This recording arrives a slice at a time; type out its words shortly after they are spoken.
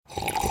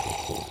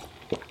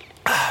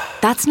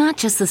That's not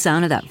just the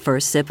sound of that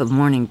first sip of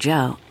Morning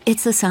Joe.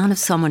 It's the sound of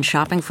someone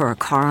shopping for a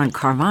car on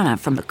Carvana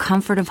from the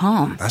comfort of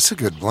home. That's a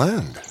good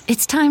blend.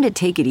 It's time to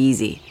take it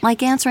easy,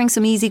 like answering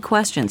some easy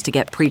questions to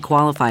get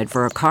pre-qualified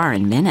for a car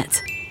in minutes.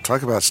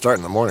 Talk about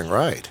starting the morning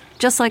right.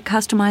 Just like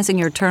customizing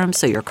your terms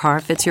so your car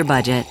fits your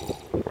budget.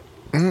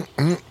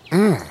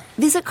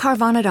 Visit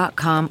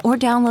Carvana.com or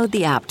download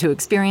the app to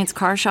experience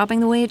car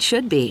shopping the way it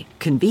should be.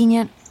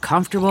 Convenient,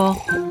 comfortable.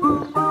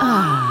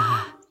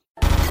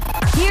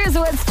 Here's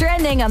what's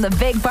trending on the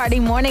Big Party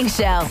Morning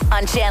Show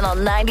on Channel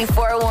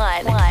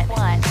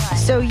 94.1.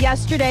 So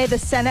yesterday, the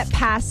Senate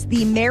passed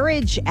the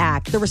Marriage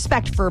Act, the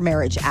Respect for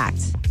Marriage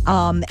Act.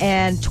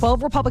 And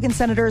 12 Republican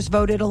senators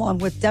voted along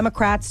with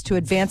Democrats to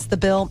advance the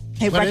bill.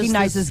 It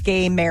recognizes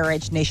gay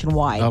marriage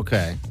nationwide.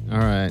 Okay. All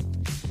right.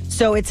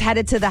 So it's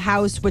headed to the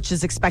House, which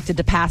is expected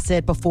to pass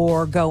it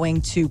before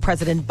going to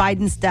President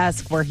Biden's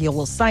desk, where he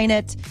will sign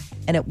it,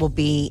 and it will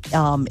be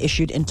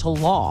issued into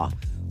law.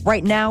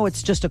 Right now,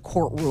 it's just a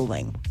court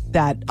ruling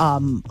that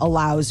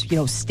allows,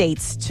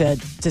 states to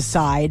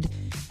decide.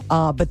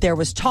 But there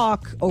was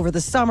talk over the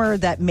summer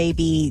that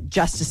maybe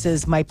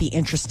justices might be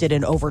interested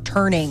in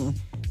overturning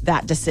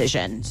that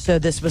decision. So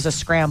this was a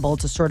scramble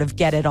to sort of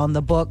get it on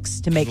the books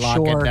to make sure.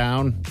 Lock it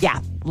down. Yeah,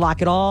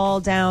 lock it all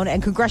down.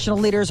 And congressional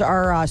leaders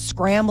are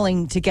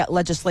scrambling to get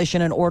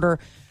legislation in order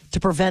to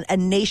prevent a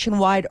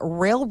nationwide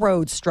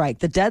railroad strike.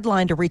 The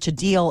deadline to reach a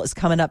deal is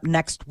coming up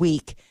next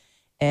week.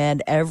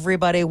 And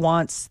everybody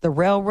wants the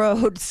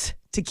railroads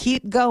to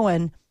keep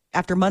going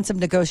after months of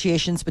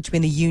negotiations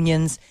between the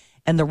unions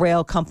and the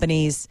rail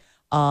companies.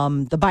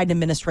 The Biden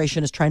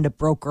administration is trying to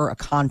broker a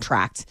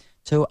contract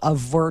to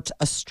avert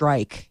a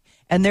strike.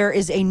 And there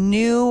is a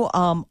new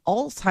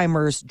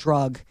Alzheimer's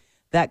drug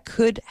that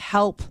could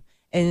help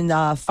in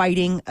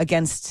fighting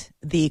against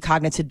the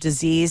cognitive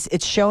disease.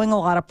 It's showing a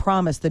lot of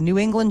promise. The New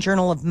England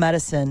Journal of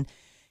Medicine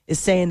is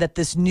saying that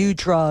this new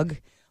drug,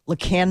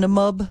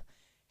 lecanemab,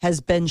 has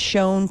been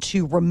shown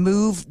to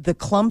remove the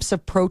clumps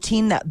of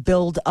protein that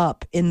build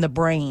up in the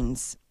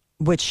brains,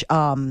 which,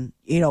 are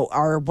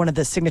one of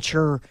the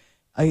signature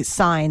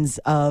signs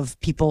of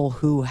people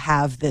who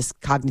have this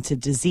cognitive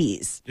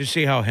disease. Did you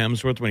see how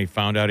Hemsworth, when he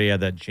found out he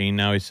had that gene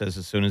now, he says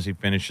as soon as he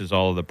finishes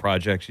all of the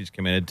projects he's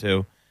committed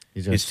to,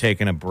 he's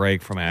taking a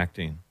break from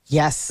acting.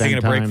 Yes. Taking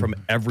a break from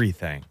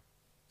everything.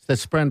 That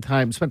spend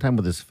time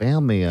with his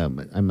family,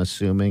 I'm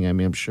assuming. I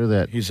mean, I'm sure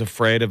that he's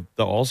afraid of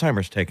the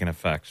Alzheimer's taking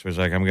effect. So he's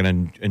like, I'm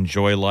going to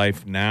enjoy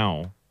life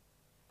now.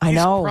 I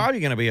know. He's probably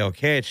going to be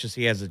okay. It's just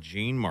he has a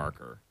gene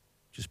marker.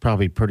 Which is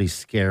probably pretty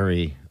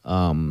scary.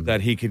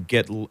 That he could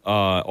get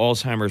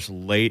Alzheimer's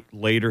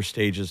later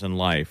stages in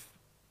life.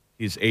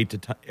 He's 8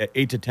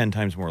 to 10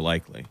 times more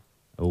likely.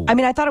 Oh. I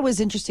mean, I thought it was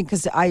interesting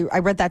because I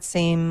read that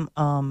same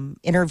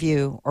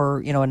interview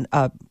or,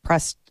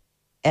 press,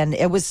 and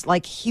it was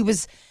like he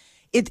was...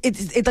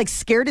 It like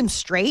scared him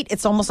straight.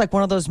 It's almost like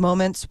one of those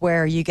moments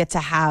where you get to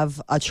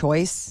have a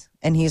choice.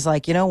 And he's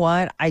like, you know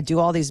what? I do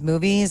all these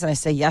movies and I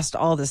say yes to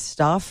all this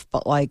stuff,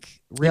 but like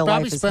real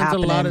life is happening. He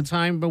probably spends a lot of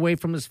time away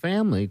from his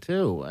family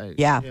too.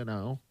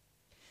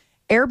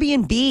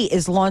 Airbnb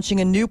is launching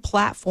a new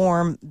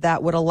platform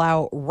that would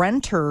allow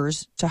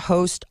renters to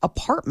host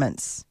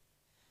apartments.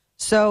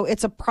 So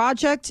it's a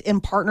project in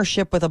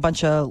partnership with a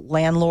bunch of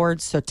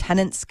landlords, so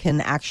tenants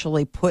can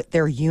actually put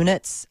their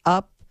units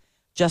up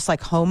just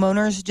like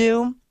homeowners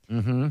do.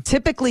 Mm-hmm.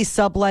 Typically,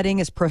 subletting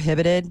is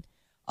prohibited.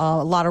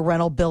 A lot of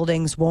rental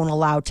buildings won't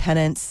allow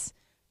tenants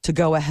to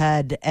go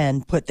ahead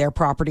and put their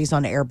properties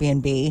on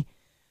Airbnb.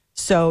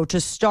 So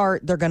to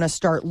start, they're going to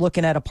start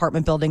looking at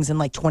apartment buildings in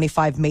like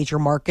 25 major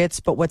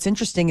markets. But what's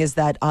interesting is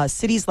that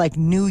cities like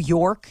New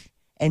York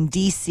and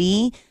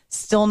D.C.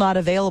 still not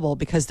available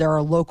because there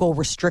are local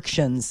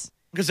restrictions.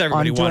 Because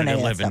everybody wanted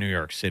to live in New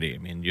York City. I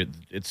mean,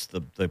 it's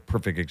the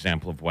perfect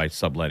example of why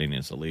subletting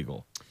is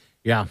illegal.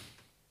 Yeah.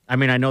 I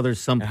mean, I know there's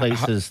some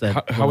places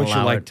that How would you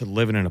like to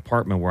live in an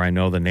apartment where I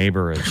know the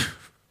neighbor is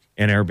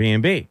in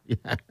Airbnb?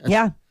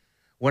 Yeah.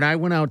 When I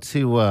went out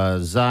to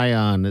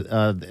Zion,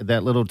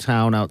 that little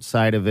town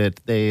outside of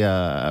it, they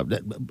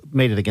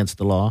made it against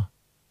the law.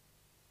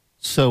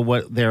 So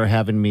what they're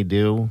having me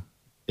do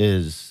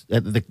is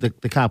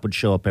the cop would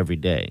show up every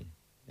day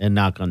and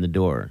knock on the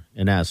door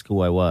and ask who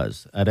I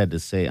was. I'd had to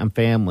say, I'm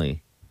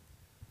family.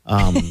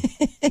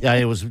 Yeah,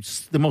 it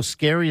was the most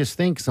scariest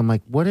thing because I'm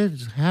like, what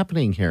is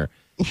happening here?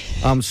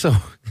 So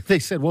they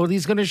said, well,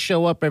 he's going to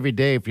show up every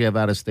day if you have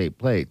out-of-state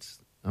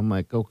plates. I'm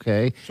like,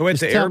 okay. So wait,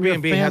 the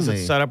Airbnb has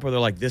it set up where they're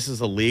like, this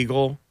is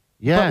illegal?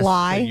 Yes. But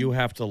lie? So you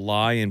have to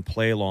lie and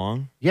play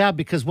along? Yeah,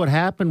 because what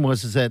happened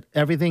was that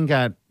everything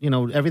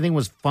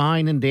was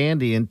fine and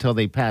dandy until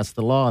they passed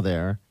the law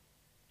there.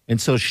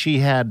 And so she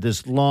had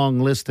this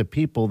long list of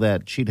people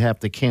that she'd have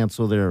to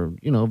cancel their,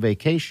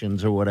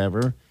 vacations or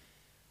whatever.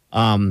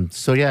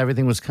 So, yeah,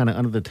 everything was kind of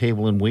under the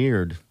table and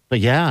weird. But,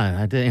 yeah, I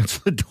had to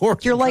answer the door.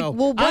 You're like,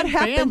 well, what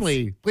happens?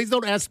 Family. Please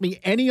don't ask me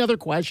any other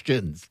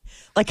questions.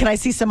 Like, can I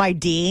see some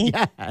ID?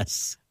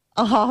 Yes.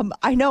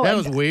 I know. That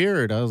was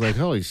weird. I was like,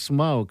 holy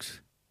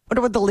smokes.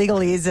 Wonder what the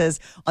legalese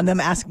is on them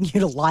asking you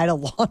to lie to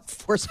law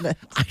enforcement.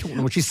 I don't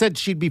know. She said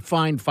she'd be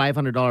fined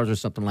 $500 or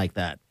something like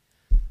that.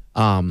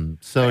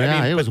 So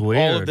it was but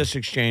weird. All of this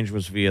exchange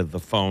was via the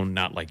phone,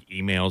 not like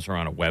emails or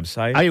on a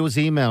website. It was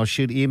email.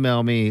 She'd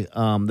email me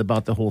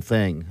about the whole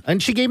thing.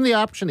 And she gave me the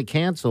option to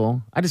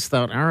cancel. I just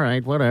thought, all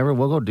right, whatever,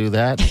 we'll go do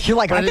that. You're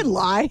like, But I can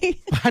lie.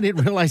 I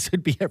didn't realize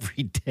it'd be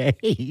every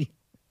day.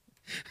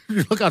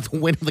 You look out the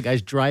window, the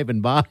guy's driving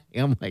by.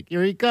 I'm like,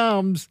 here he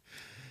comes.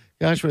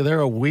 Gosh, we're there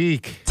a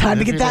week. Time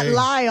to get Every that day.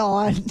 lie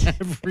on.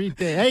 Every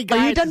day. Hey, you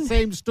guys, done- the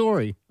same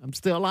story. I'm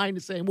still lying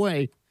the same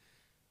way.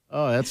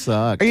 Oh, that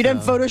sucks. Are you done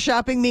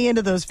photoshopping me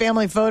into those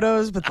family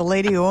photos with the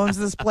lady who owns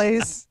this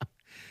place?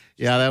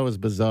 Yeah, that was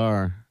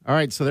bizarre. All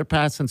right, so they're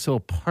passing to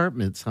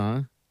apartments,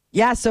 huh?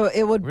 Yeah, so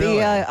it would be Really?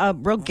 a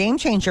real game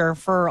changer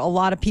for a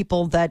lot of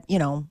people that,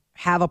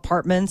 have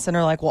apartments and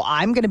are like, well,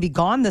 I'm going to be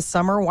gone this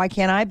summer. Why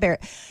can't I bear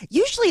it?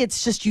 Usually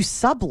it's just you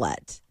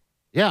sublet.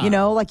 Yeah.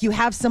 Like you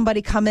have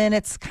somebody come in.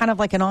 It's kind of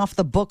like an off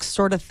the books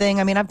sort of thing.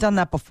 I mean, I've done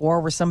that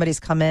before where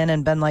somebody's come in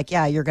and been like,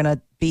 yeah, you're going to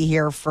be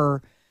here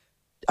for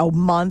a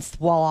month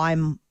while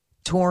I'm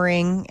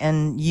touring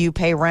and you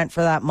pay rent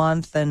for that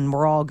month and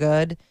we're all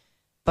good.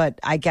 But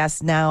I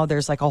guess now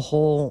there's like a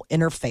whole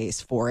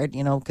interface for it,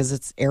 because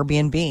it's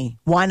Airbnb.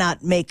 Why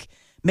not make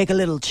a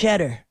little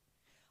cheddar?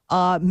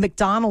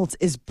 McDonald's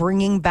is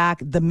bringing back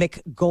the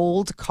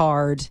McGold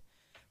card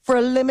for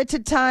a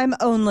limited time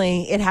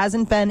only. It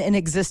hasn't been in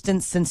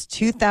existence since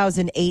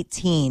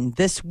 2018.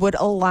 This would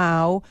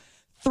allow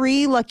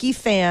 3 lucky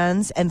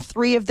fans and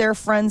 3 of their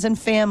friends and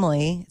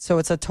family. So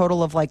it's a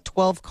total of like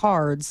 12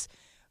 cards.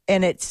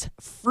 And it's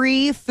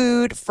free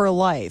food for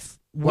life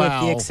with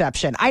Wow. the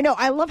exception. I know.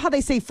 I love how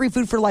they say free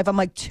food for life. I'm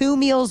like, 2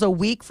 meals a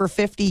week for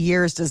 50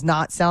 years does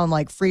not sound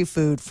like free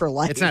food for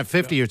life. It's not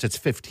 50 years, it's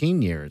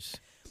 15 years.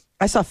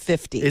 I saw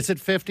 50. Is it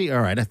 50?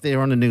 All right. They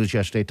were on the news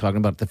yesterday talking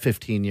about the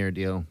 15-year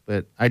deal.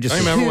 But I just... I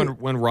remember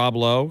when Rob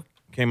Lowe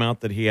came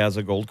out that he has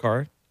a gold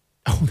card.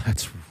 Oh,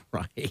 that's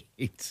right.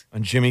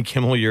 On Jimmy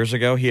Kimmel years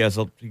ago,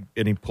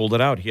 and he pulled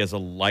it out. He has a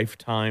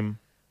lifetime.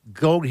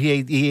 Gold, he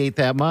ate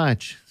that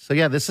much. So,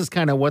 yeah, this is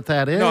kind of what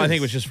that is. No, I think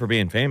it was just for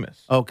being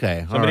famous.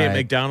 Okay. Somebody all at right.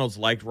 McDonald's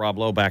liked Rob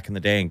Lowe back in the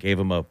day and gave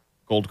him a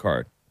gold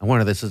card. I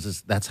wonder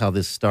that's how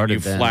this started. You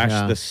then. flash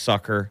Yeah. this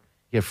sucker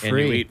You're and you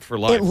free. eat for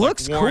life. It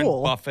looks like Warren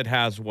cool. Buffett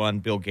has one.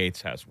 Bill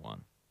Gates has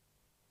one.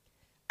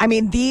 I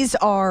mean, these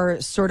are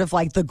sort of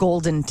like the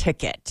golden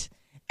ticket.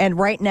 And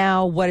right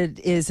now, what it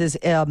is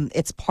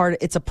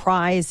it's a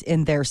prize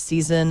in their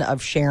season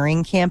of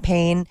sharing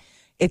campaign.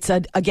 It's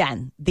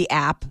again, the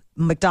app,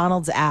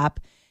 McDonald's app.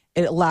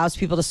 It allows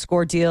people to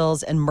score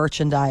deals and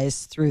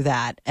merchandise through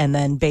that. And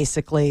then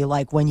basically,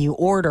 like when you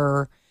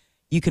order,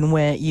 you can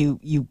win,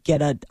 you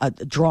get a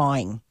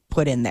drawing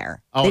put in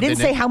there. Oh, they didn't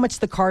didn't say it? how much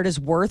the card is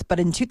worth, but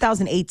in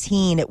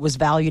 2018, it was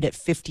valued at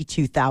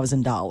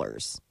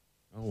 $52,000.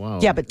 Oh, wow.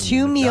 Yeah, but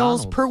 2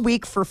 meals McDonald's. per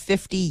week for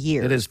 50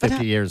 years. It is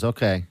 50 years.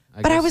 Okay.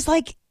 But guess- I was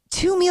like,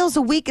 2 meals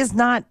a week is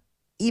not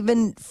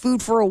even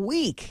food for a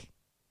week.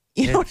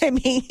 You know what I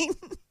mean?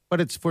 But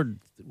it's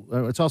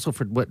also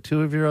for, what,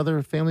 2 of your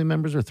other family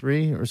members or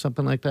 3 or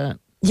something like that?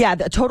 Yeah,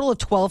 a total of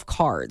 12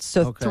 cards.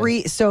 So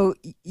Okay.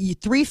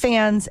 3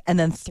 fans and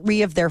then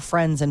 3 of their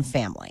friends and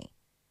family.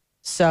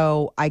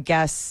 So I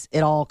guess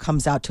it all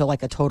comes out to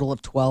like a total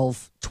of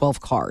 12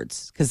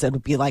 cards because it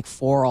would be like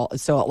 4 all.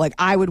 So like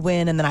I would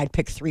win and then I'd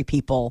pick 3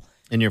 people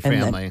In your and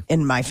then family.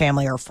 in my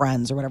family or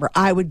friends or whatever.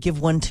 I would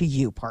give one to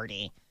you,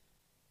 Party,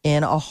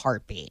 in a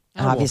heartbeat.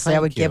 Oh, well, Obviously, I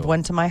would thank give you.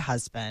 one to my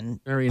husband.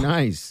 Very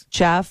nice.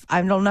 Jeff,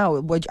 I don't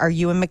know. Are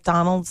you a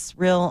McDonald's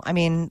real? I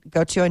mean,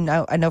 go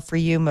to. I know for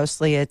you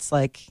mostly it's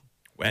like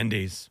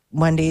Wendy's.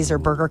 Wendy's or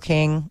Burger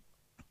King.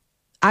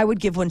 I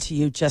would give one to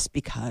you just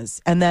because.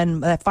 And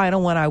then the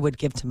final one I would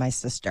give to my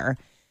sister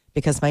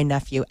because my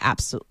nephew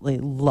absolutely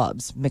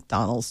loves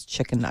McDonald's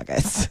chicken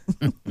nuggets.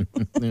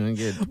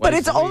 Good. But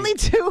it's only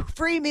 2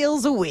 free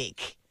meals a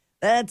week.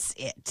 That's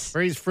it.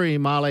 Free's free,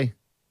 Molly.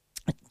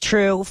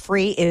 True.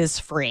 Free is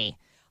free.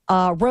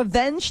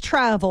 Revenge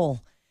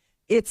travel.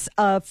 It's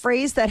a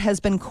phrase that has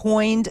been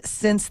coined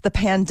since the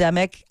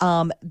pandemic.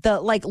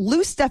 The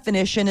loose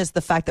definition is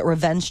the fact that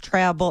revenge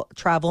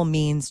travel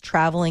means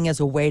traveling as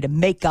a way to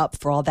make up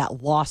for all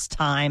that lost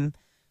time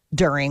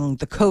during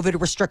the COVID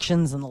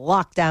restrictions and the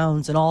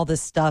lockdowns and all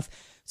this stuff.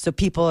 So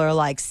people are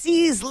like,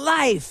 seize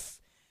life.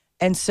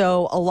 And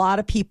so a lot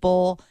of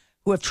people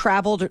who have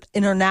traveled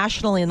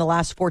internationally in the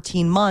last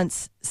 14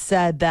 months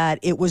said that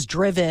it was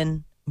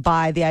driven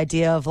by the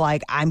idea of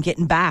like, I'm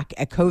getting back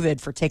at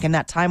COVID for taking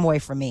that time away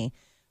from me.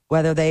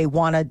 Whether they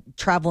want to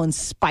travel in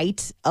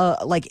spite,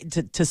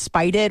 to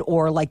spite it,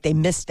 or like they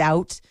missed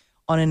out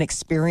on an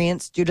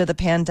experience due to the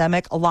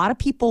pandemic. A lot of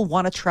people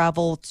want to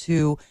travel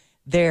to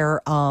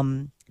their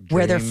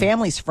where their Dream.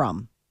 family's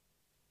from.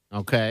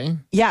 Okay.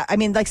 Yeah, I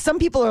mean, like some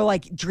people are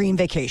like dream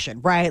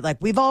vacation, right? Like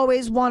we've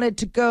always wanted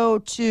to go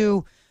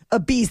to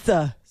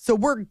Ibiza, so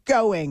we're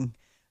going.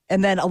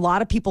 And then a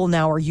lot of people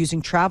now are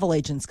using travel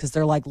agents because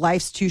they're like,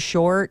 life's too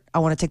short. I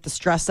want to take the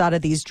stress out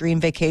of these dream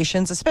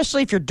vacations,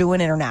 especially if you're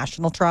doing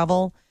international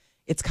travel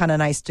it's kind of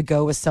nice to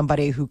go with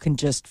somebody who can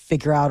just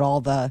figure out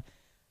all the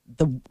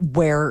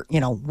where,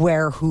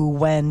 who,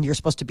 when you're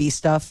supposed to be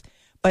stuff.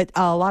 But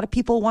a lot of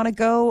people want to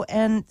go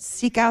and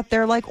seek out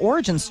their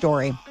origin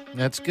story.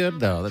 That's good,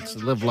 though. That's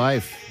live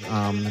life.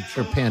 I'm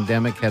sure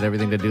pandemic had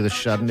everything to do with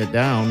shutting it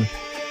down.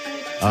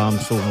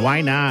 So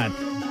why not?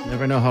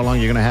 Never know how long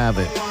you're going to have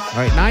it. All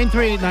right,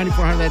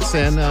 938-9400, that's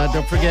in.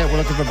 Don't forget, we're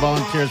looking for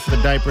volunteers for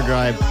the diaper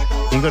drive.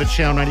 You can go to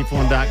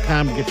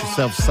channel94.com and get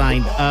yourself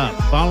signed up.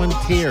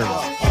 Volunteers,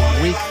 a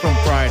week from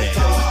Friday.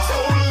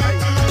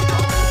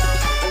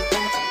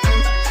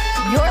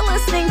 You're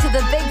listening to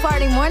the Big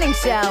Party Morning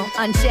Show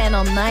on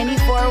Channel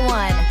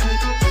 94.1.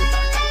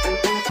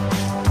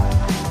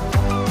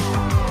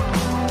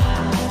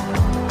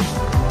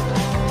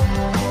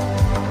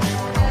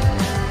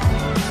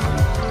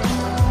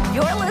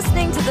 You're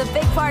listening to the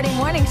Big Party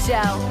Morning Show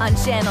on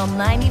Channel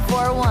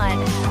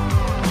 94.1.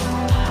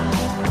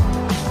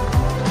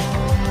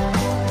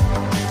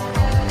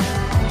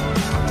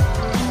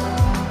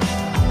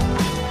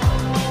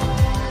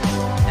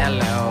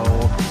 Hello.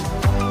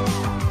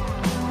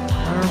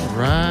 All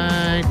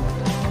right.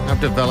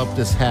 I've developed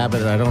this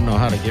habit. I don't know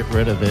how to get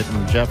rid of it.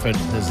 And Jeff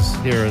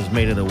has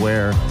made it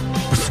aware.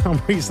 For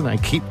some reason, I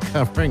keep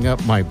covering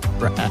up my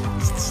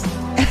breasts.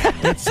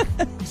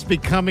 It's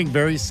becoming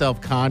very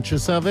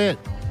self-conscious of it.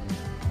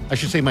 I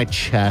should say my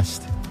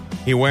chest.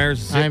 He wears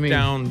zip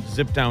down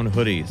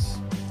hoodies.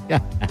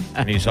 Yeah.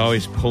 And he's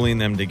always pulling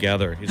them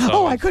together.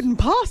 I couldn't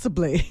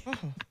possibly.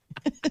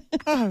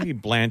 He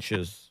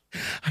blanches.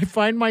 I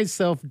find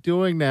myself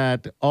doing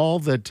that all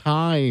the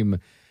time.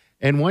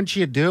 And once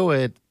you do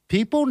it,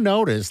 people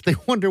notice. They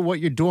wonder what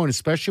you're doing,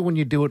 especially when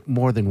you do it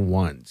more than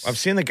once. I've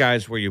seen the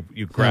guys where you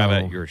grab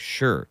at your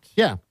shirt.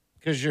 Yeah.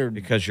 Because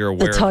you're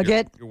aware tug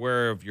it. You're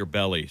aware of your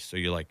belly, so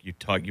you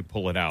tug, you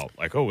pull it out.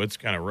 Like, oh, it's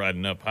kind of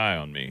riding up high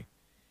on me.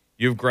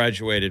 You've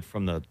graduated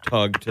from the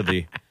tug to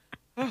the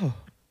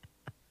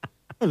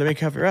let me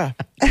cover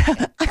up.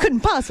 I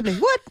couldn't possibly.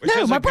 What?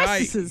 No, my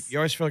breasts. You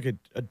always feel like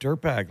a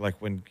dirtbag.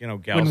 Like when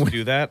gals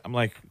do that. I'm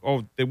like,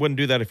 oh, they wouldn't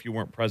do that if you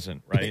weren't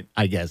present, right?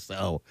 I guess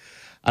so.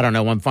 I don't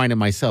know. I'm finding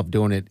myself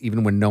doing it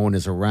even when no one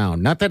is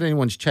around. Not that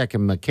anyone's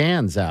checking my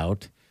cans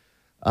out.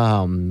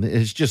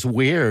 It's just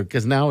weird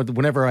because now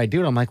whenever I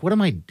do it, I'm like, what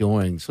am I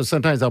doing? So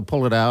sometimes I'll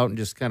pull it out and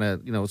just kind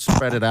of,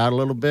 spread it out a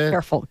little bit.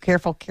 Careful.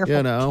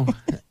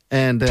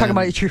 And talking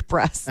about your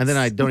breasts. And then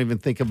I don't even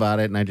think about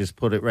it and I just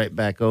put it right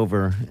back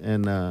over.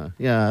 And I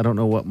don't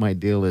know what my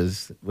deal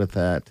is with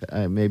that.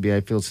 Maybe I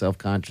feel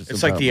self-conscious.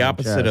 It's like the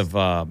opposite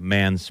of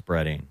man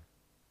spreading.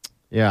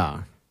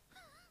 Yeah.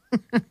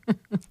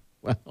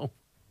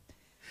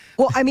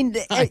 Well, I mean,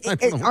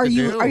 are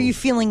you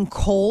feeling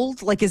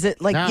cold? Like, is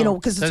it like, No,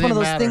 because it's one of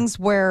those things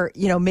where,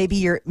 maybe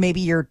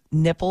your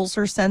nipples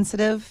are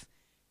sensitive.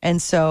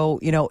 And so,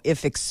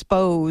 if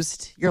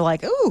exposed, you're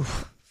like, ooh,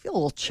 feel a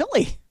little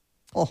chilly.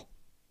 Get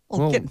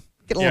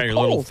a little your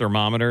cold. little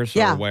thermometers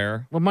are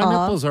aware. Well, my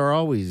nipples are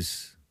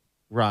always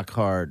rock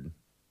hard.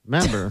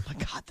 Remember? Oh,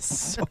 my God, this is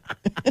so...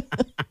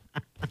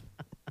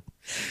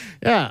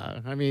 Yeah,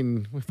 I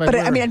mean,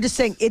 I'm just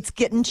saying it's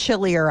getting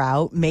chillier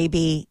out.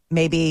 Maybe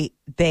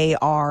they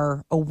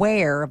are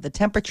aware of the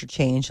temperature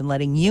change and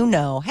letting you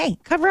know, hey,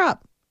 cover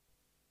up.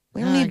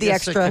 We don't need the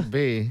extra. It could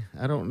be.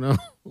 I don't know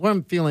what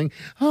I'm feeling.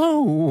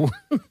 Oh,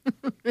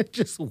 it's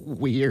just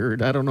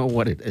weird. I don't know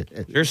what it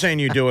is. You're saying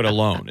you do it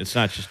alone. It's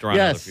not just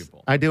around other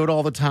people. I do it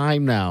all the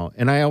time now,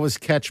 and I always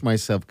catch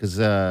myself because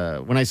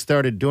when I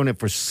started doing it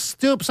for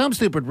some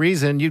stupid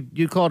reason,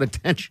 you called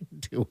attention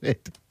to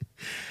it.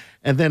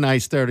 And then I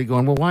started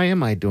going, well, why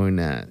am I doing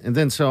that? And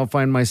then so I'll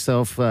find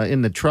myself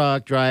in the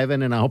truck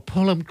driving and I'll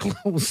pull them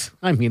close.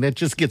 I mean, it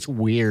just gets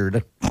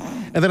weird.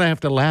 And then I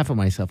have to laugh at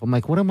myself. I'm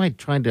like, what am I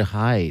trying to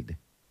hide?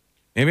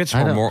 Maybe it's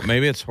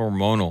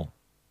hormonal.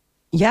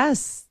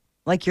 Yes.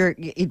 Like you're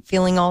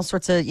feeling all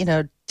sorts of,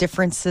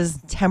 differences,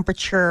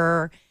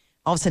 temperature.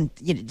 All of a sudden,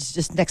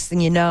 just next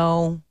thing you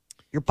know,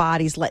 your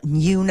body's letting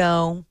you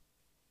know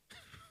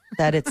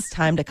that it's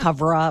time to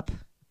cover up.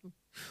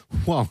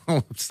 Well,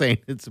 I'm saying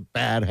it's a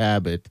bad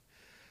habit.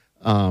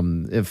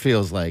 It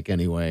feels like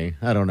anyway.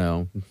 I don't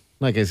know.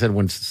 Like I said,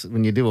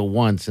 when you do it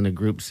once in a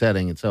group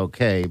setting, it's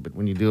okay. But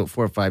when you do it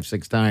 4, 5,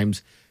 6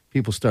 times,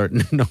 people start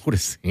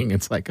noticing.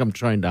 It's like I'm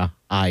trying to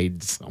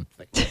hide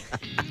something.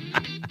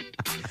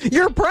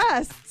 Your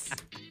breasts.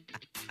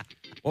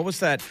 What was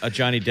that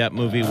Johnny Depp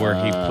movie where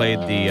he played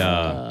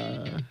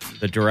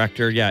the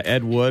director? Yeah,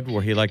 Ed Wood,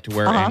 where he liked to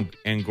wear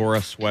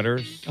Angora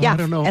sweaters. Yeah, I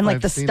don't know and if like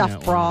I've the seen stuffed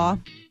that bra.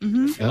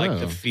 I like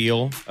the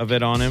feel of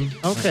it on him.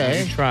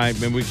 Okay. Try.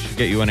 Maybe we should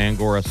get you an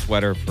Angora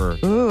sweater for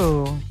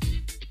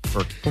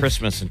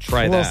Christmas and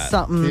try a little that.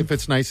 something. See if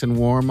it's nice and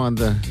warm on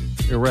the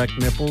erect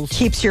nipples.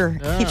 Keeps your,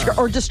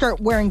 or just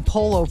start wearing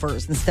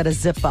pullovers instead of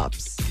zip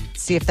ups.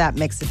 See if that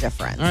makes a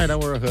difference. All right, I'll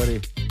wear a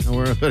hoodie.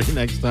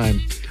 Next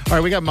time. All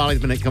right, we got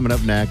Molly's Minute coming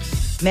up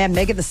next. Man,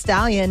 Megan Thee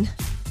Stallion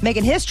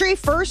making history.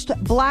 First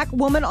black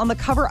woman on the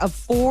cover of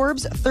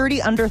Forbes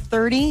 30 Under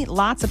 30.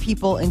 Lots of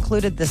people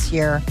included this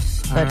year.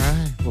 All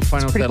right, we'll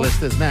find out what that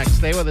list is next.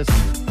 Stay with us.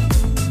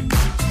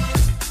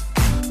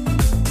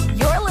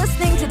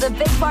 the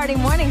Big Party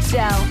Morning Show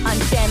on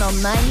Channel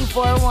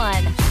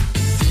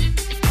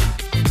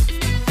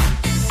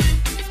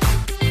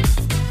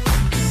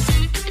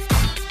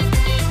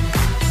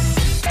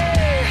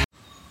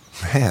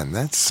 94.1. Man,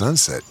 that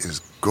sunset is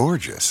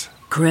gorgeous.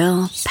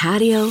 Grill,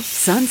 patio,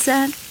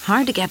 sunset.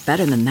 Hard to get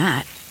better than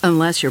that.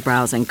 Unless you're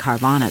browsing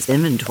Carvana's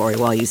inventory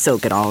while you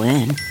soak it all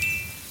in.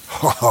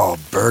 Oh,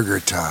 burger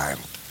time.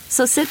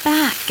 So sit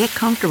back, get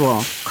comfortable.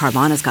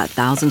 Carvana's got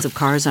thousands of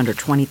cars under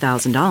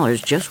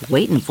 $20,000 just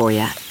waiting for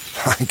you.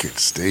 I could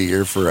stay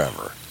here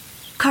forever.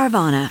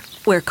 Carvana,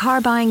 where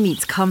car buying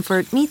meets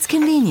comfort meets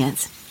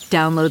convenience.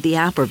 Download the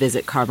app or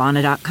visit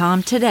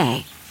Carvana.com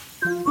today.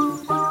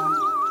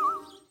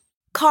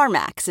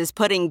 CarMax is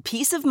putting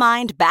peace of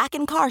mind back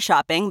in car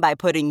shopping by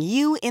putting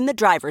you in the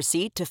driver's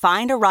seat to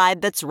find a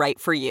ride that's right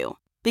for you.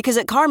 Because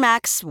at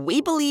CarMax,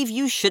 we believe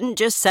you shouldn't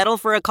just settle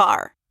for a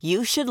car.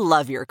 You should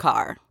love your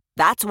car.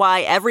 That's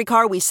why every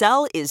car we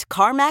sell is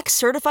CarMax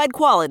certified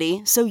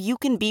quality, so you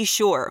can be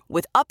sure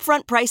with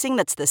upfront pricing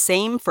that's the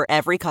same for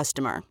every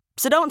customer.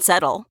 So don't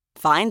settle.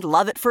 Find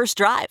love at first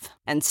drive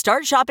and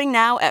start shopping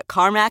now at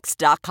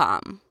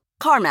CarMax.com.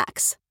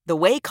 CarMax, the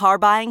way car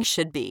buying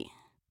should be.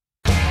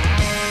 You're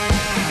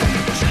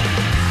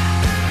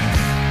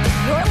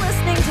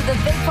listening to the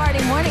Big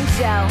Party Morning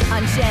Show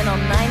on Channel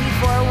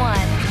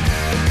 94.1.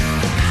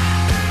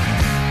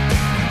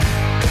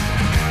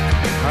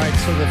 All right,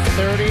 so the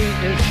 30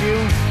 issue,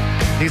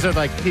 these are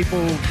like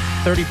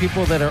 30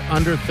 people that are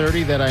under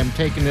 30 that I'm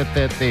taking it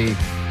that they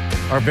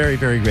are very,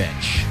 very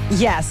rich.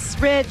 Yes,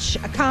 rich,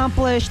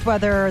 accomplished,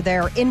 whether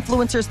they're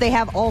influencers, they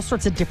have all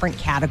sorts of different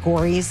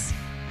categories.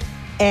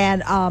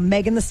 And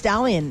Megan Thee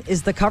Stallion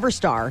is the cover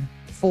star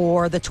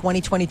for the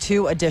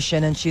 2022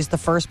 edition, and she's the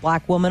first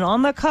Black woman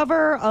on the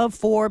cover of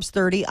Forbes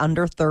 30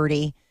 Under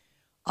 30.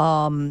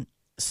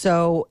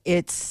 So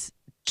it's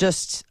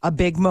just a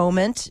big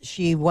moment.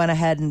 She went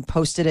ahead and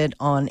posted it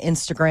on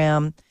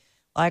Instagram,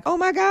 like, oh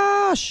my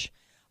gosh,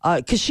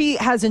 because she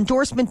has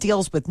endorsement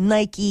deals with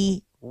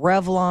Nike,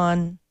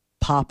 Revlon,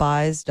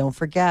 Popeyes. Don't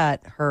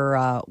forget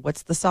her,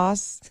 what's the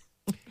sauce?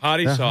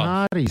 Hottie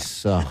sauce. Hottie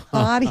sauce.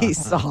 Hottie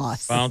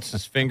sauce.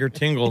 Bounces finger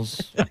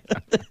tingles.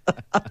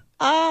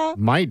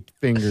 My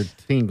finger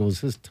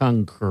tingles. His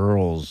tongue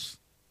curls.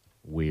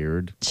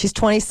 Weird. She's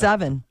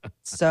 27,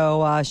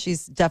 so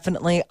she's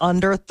definitely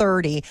under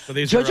 30. So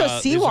these JoJo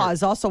are, Siwa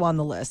is also on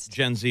the list.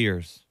 Gen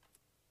Zers.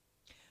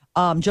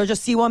 JoJo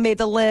Siwa made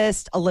the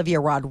list. Olivia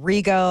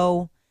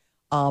Rodrigo,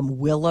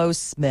 Willow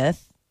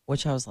Smith,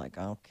 which I was like,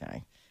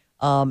 okay.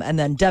 And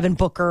then Devin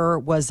Booker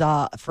was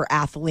for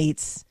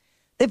athletes.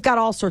 They've got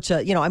all sorts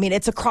of,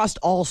 it's across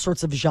all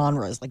sorts of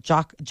genres. Like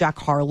Jack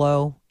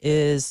Harlow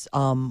is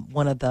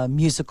one of the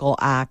musical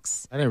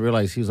acts. I didn't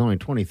realize he was only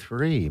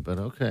 23, but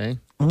okay.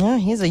 Yeah,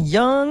 he's a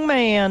young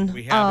man.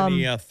 We have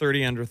any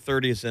 30 under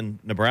 30s in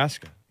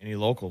Nebraska? Any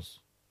locals?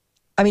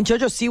 I mean,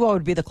 JoJo Siwa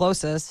would be the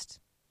closest.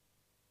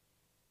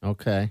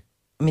 Okay.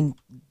 I mean,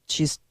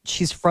 she's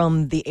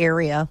from the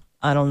area.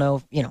 I don't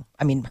know,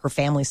 her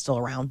family's still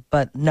around,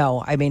 but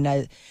no,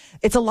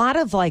 it's a lot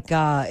of like,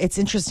 it's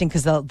interesting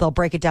because they'll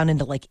break it down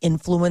into like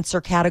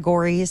influencer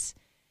categories,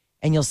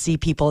 and you'll see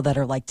people that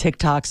are like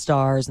TikTok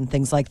stars and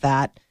things like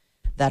that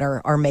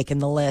are making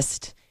the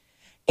list.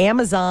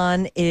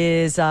 Amazon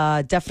is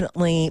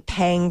definitely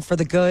paying for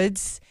the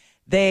goods.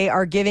 They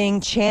are giving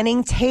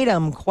Channing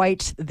Tatum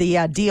quite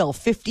the deal,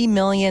 $50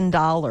 million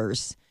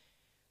to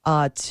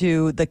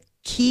the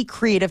key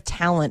creative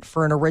talent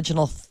for an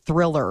original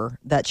thriller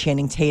that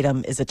Channing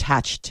Tatum is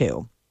attached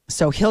to.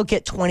 So he'll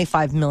get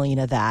 $25 million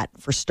of that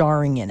for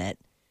starring in it.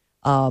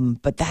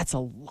 But that's a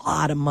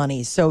lot of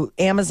money. So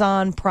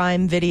Amazon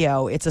Prime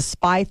Video, it's a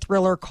spy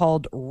thriller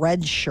called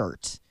Red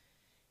Shirt.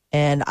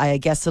 And I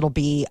guess it'll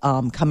be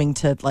coming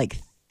to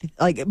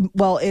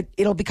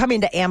it'll be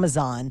coming to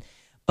Amazon.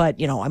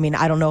 But,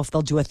 I don't know if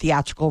they'll do a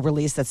theatrical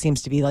release. That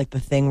seems to be like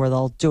the thing where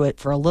they'll do it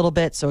for a little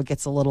bit so it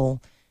gets a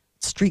little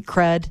street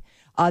cred.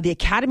 The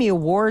Academy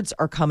Awards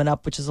are coming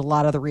up, which is a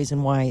lot of the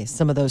reason why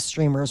some of those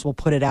streamers will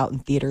put it out in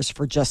theaters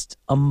for just,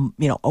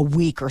 a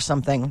week or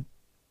something.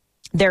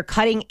 They're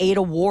cutting 8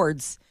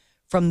 awards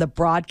from the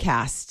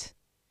broadcast.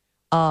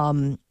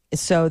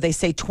 So they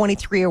say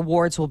 23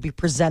 awards will be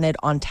presented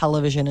on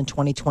television in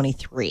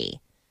 2023.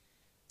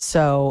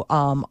 So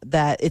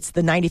that it's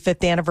the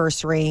 95th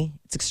anniversary.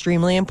 It's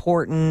extremely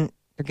important.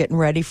 They're getting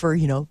ready for,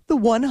 the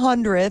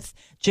 100th.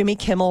 Jimmy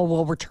Kimmel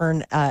will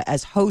return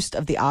as host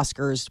of the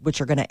Oscars, which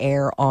are going to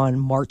air on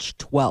March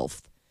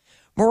 12th.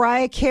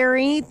 Mariah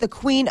Carey, the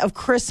Queen of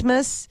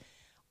Christmas,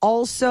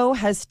 also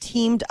has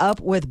teamed up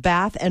with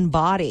Bath and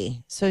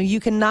Body. So you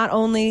can not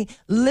only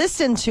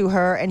listen to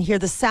her and hear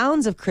the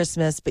sounds of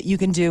Christmas, but you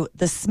can do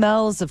the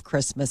smells of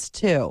Christmas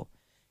too.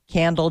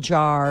 Candle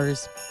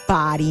jars,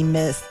 body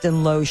mist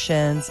and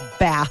lotions,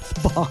 bath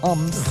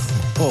bombs.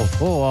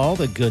 All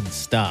the good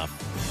stuff.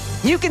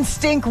 You can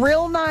stink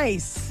real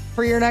nice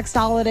for your next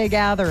holiday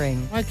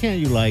gathering. Why can't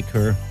you like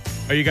her?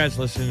 Are you guys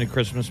listening to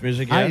Christmas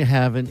music yet? I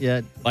haven't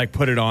yet. Like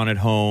put it on at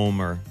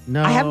home or...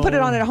 No. I haven't put it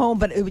on at home,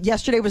 but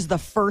yesterday was the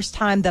first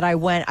time that I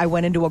went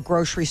into a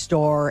grocery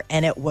store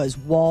and it was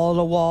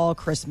wall-to-wall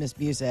Christmas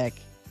music.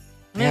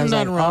 And I was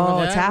like, nothing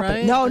wrong with it's that,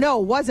 happening. right?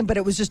 No, it wasn't, but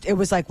it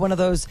was like one of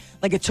those,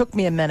 like it took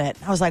me a minute.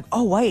 I was like,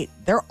 oh, wait,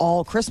 they're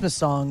all Christmas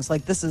songs.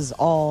 Like this is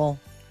all...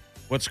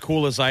 What's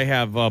cool is I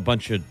have a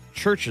bunch of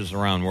churches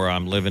around where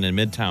I'm living in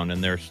Midtown,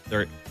 and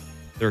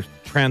they're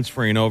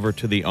transferring over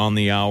to the On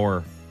the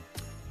Hour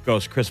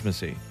Ghost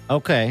Christmassy.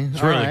 Okay.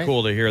 It's really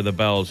cool to hear the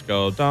bells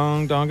go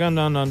dong, dong, dong,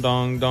 dong, dong,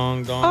 dong,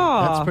 dong,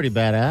 dong. That's pretty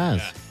badass.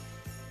 Yeah.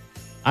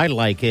 I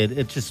like it.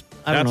 It just,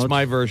 I don't know. That's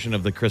my version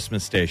of the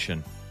Christmas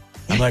station.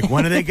 I'm like,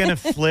 when are they going to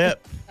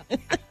flip?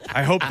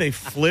 I hope they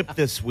flip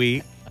this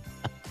week.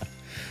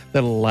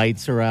 The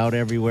lights are out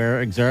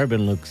everywhere.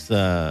 Exarban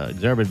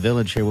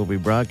Village here will be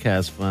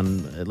broadcast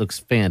fun. It looks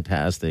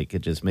fantastic. It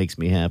just makes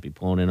me happy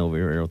pulling in over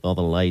here with all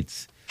the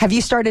lights. Have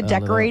you started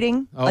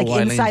decorating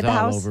Eileen's inside the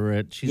all house? Over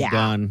it. She's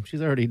done.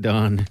 She's already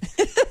done.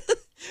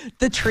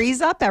 The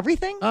trees up,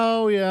 everything?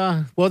 Oh,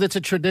 yeah. Well, it's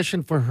a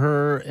tradition for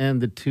her and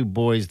the two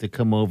boys to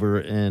come over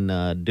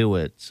and do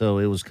it. So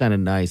it was kind of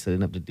nice. I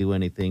didn't have to do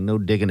anything. No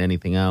digging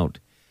anything out.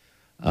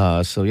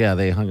 So, yeah,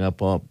 they hung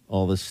up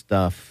all this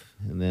stuff.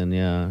 And then,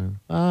 yeah,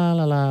 la,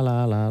 la, la,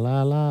 la, la,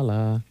 la, la,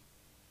 la.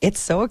 It's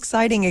so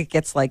exciting. It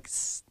gets like,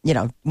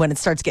 when it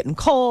starts getting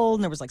cold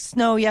and there was like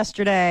snow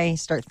yesterday,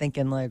 start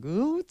thinking like,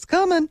 ooh, it's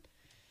coming.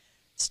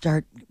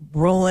 Start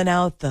rolling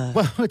out the...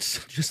 Well,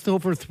 it's just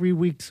over 3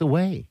 weeks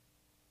away.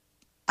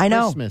 I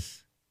know.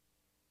 Christmas.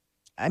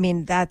 I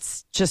mean,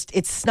 that's just,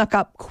 it's snuck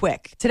up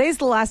quick. Today's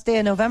the last day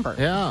of November.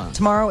 Yeah.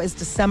 Tomorrow is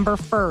December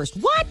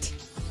 1st. What?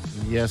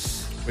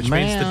 Yes. Which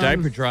means the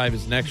diaper drive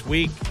is next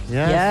week.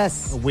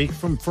 Yes. A week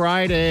from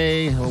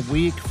Friday.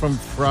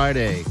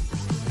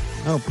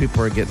 Oh,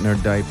 people are getting their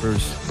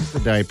diapers. The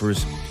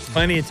diapers.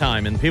 Plenty of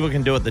time, and people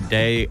can do it the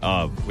day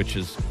of, which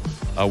is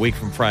a week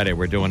from Friday.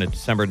 We're doing it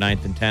December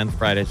 9th and 10th,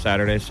 Friday,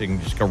 Saturday, so you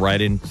can just go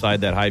right inside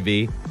that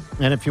Hy-Vee.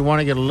 And if you want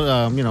to get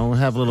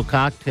have a little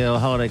cocktail,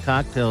 holiday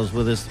cocktails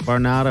with us,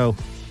 Barnado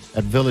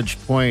at Village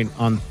Point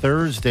on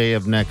Thursday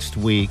of next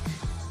week.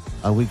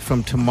 A week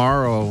from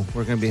tomorrow,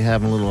 we're going to be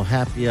having a little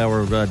happy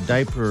hour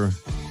diaper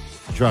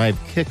drive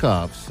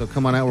kickoff. So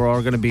come on out. We're all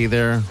going to be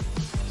there.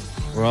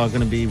 We're all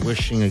going to be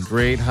wishing a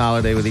great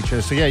holiday with each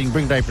other. So, yeah, you can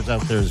bring diapers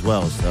out there as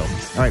well. So, all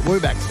right, we'll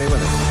be back. Stay with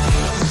us.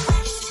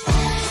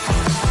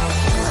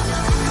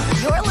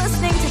 You're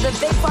listening to the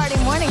Big Party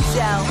Morning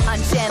Show on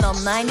Channel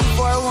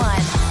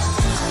 94.1.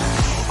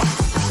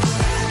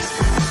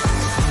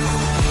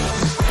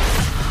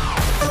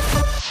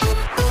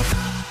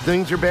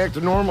 Things are back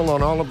to normal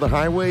on all of the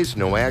highways.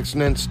 No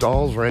accidents,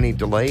 stalls, or any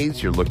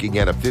delays. You're looking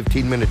at a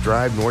 15-minute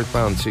drive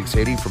northbound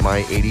 680 from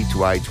I-80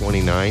 to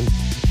I-29.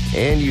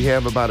 And you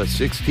have about a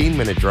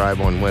 16-minute drive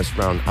on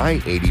westbound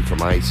I-80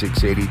 from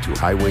I-680 to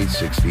Highway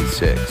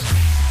 66.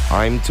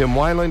 I'm Tim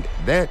Weiland.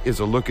 That is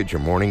a look at your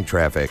morning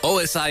traffic.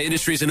 OSI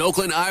Industries in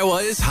Oakland, Iowa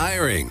is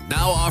hiring.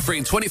 Now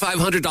offering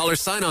 $2,500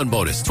 sign-on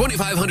bonus,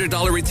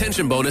 $2,500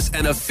 retention bonus,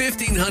 and a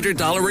 $1,500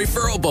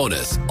 referral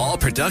bonus. All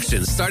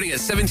productions starting at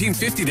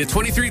 $17.50 to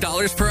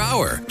 $23 per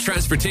hour.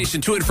 Transportation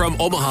to and from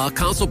Omaha,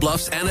 Council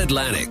Bluffs, and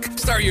Atlantic.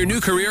 Start your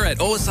new career at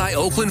OSI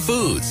Oakland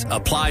Foods.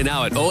 Apply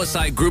now at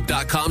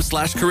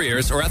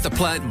osigroup.com/careers or at the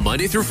plant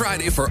Monday through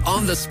Friday for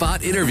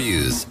on-the-spot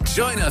interviews.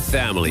 Join a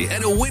family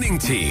and a winning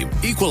team.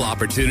 Equal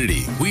opportunity.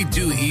 We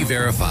do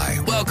E-Verify.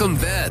 Welcome,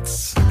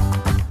 vets.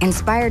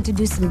 Inspired to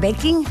do some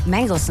baking?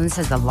 Mangelson's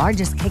has the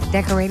largest cake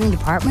decorating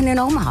department in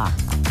Omaha.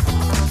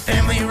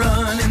 Family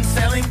run and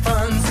selling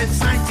fun since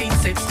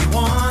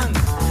 1961.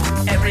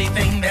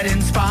 Everything that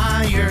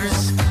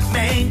inspires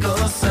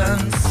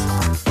Mangelson's.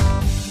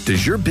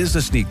 Does your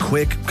business need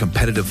quick,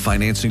 competitive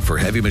financing for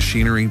heavy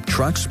machinery,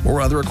 trucks,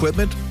 or other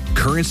equipment?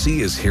 Currency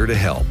is here to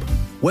help.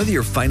 Whether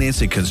you're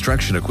financing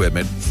construction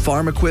equipment,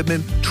 farm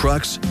equipment,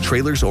 trucks,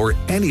 trailers, or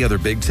any other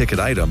big-ticket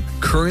item,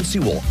 Currency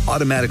will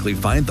automatically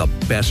find the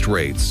best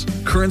rates.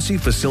 Currency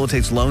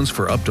facilitates loans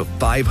for up to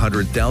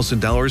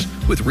 $500,000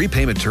 with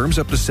repayment terms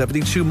up to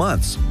 72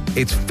 months.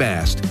 It's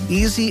fast,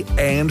 easy,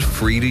 and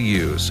free to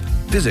use.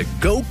 Visit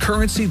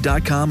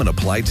GoCurrency.com and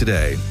apply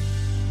today.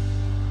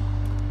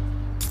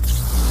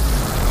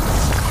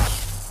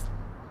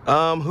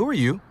 Who are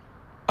you?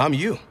 I'm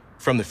you,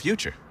 from the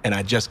future, and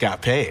I just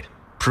got paid.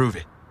 Prove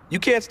it. You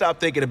can't stop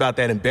thinking about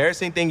that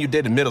embarrassing thing you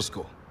did in middle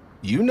school.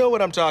 You know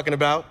what I'm talking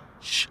about.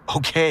 Shh,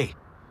 okay.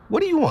 What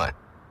do you want?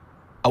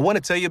 I want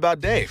to tell you about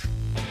Dave,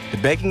 the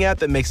banking app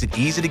that makes it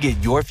easy to get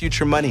your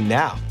future money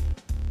now.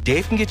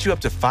 Dave can get you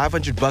up to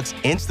 $500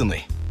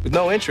 instantly with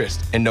no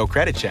interest and no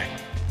credit check.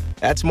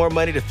 That's more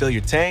money to fill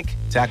your tank,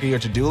 tackle your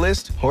to-do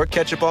list, or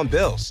catch up on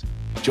bills.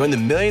 Join the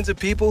millions of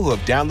people who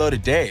have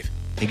downloaded Dave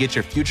and get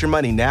your future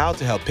money now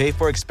to help pay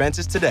for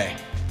expenses today.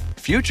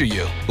 Future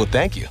you will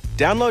thank you.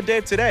 Download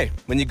Dave today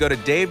when you go to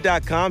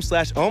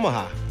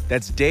dave.com/Omaha.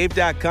 That's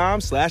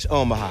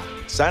dave.com/Omaha.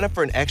 Sign up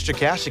for an extra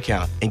cash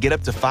account and get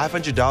up to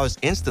 $500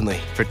 instantly.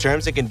 For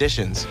terms and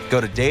conditions, go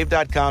to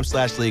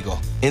dave.com/legal.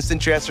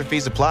 Instant transfer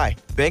fees apply.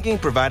 Banking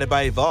provided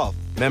by Evolve.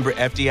 Member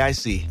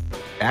FDIC.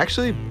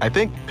 Actually, I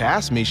think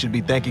past me should be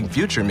thanking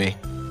future me.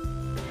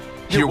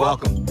 You're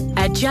welcome.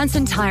 At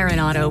Jensen Tire and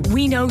Auto,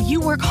 we know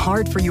you work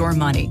hard for your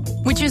money,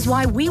 which is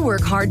why we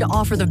work hard to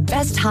offer the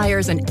best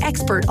tires and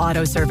expert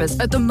auto service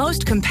at the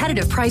most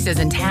competitive prices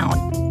in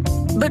town.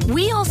 But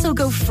we also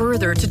go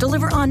further to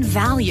deliver on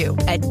value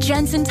at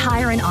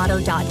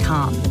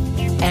JensenTireandAuto.com.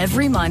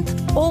 Every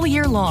month, all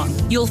year long,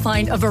 you'll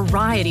find a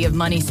variety of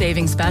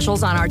money-saving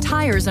specials on our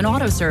tires and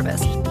auto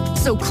service.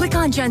 So click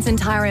on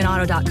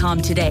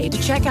JensenTireandAuto.com today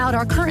to check out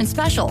our current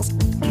specials.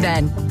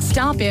 Then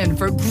stop in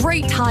for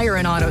great tire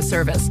and auto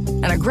service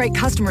and a great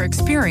customer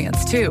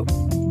experience, too.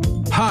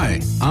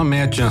 Hi, I'm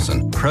Matt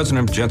Jensen,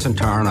 president of Jensen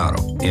Tire and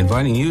Auto,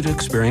 inviting you to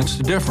experience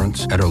the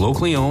difference at our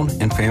locally owned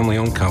and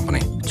family-owned company.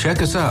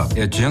 Check us out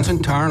at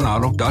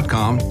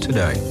JensenTireandAuto.com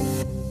today.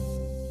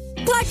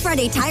 Black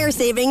Friday tire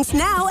savings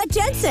now at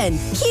Jensen.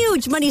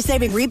 Huge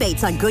money-saving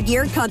rebates on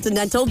Goodyear,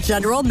 Continental,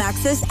 General,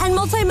 Maxxis, and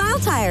multi-mile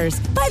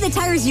tires. Buy the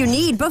tires you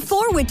need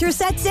before winter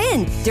sets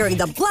in during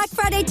the Black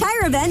Friday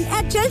tire event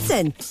at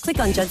Jensen. Click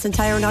on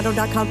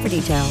JensenTireandAuto.com for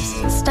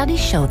details.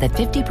 Studies show that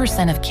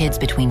 50% of kids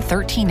between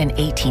 13 and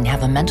 18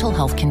 have a mental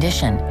health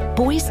condition.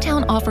 Boys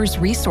Town offers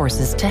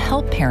resources to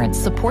help parents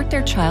support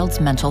their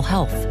child's mental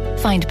health.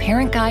 Find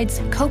parent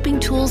guides, coping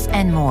tools,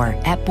 and more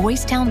at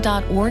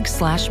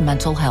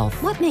boystown.org/mental health.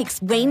 What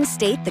makes Wayne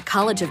State the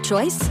college of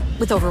choice?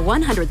 With over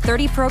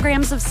 130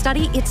 programs of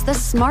study, it's the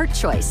smart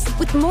choice.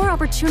 With more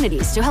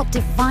opportunities to help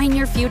define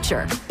your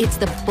future, it's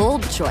the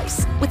bold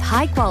choice. With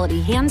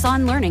high-quality,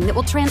 hands-on learning that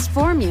will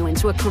transform you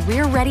into a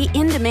career-ready,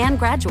 in-demand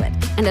graduate.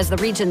 And as the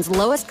region's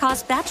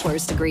lowest-cost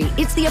bachelor's degree,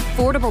 it's the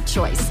affordable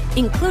choice,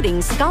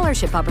 including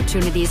scholarship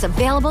opportunities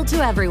available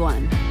to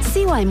everyone.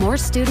 See why more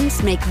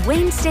students make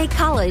Wayne State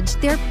College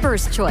their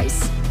first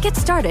choice. Get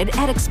started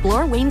at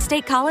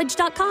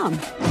ExploreWayneStateCollege.com.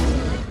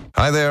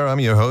 Hi there, I'm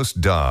your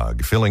host,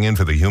 Dog, filling in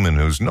for the human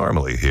who's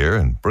normally here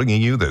and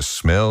bringing you the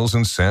smells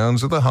and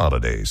sounds of the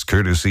holidays,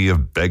 courtesy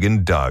of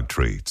Beggin' Dog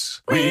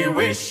Treats. We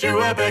wish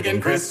you a begging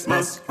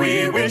Christmas.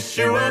 We wish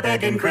you a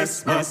begging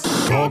Christmas.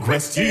 Dog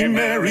rest ye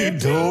merry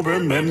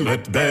Doberman,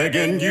 let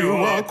begging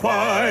you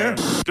acquire.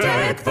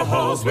 Deck the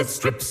halls with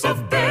strips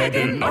of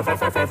begging. Arf,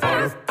 arf, arf, arf,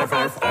 arf, arf,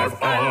 arf,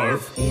 arf,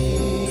 arf.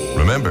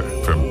 Remember,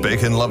 for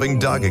bacon-loving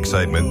dog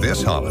excitement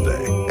this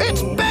holiday,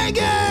 it's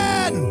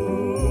beggin'!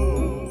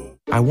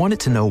 I wanted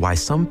to know why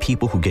some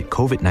people who get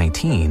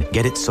COVID-19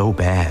 get it so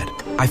bad.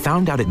 I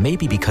found out it may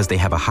be because they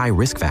have a high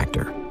risk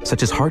factor,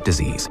 such as heart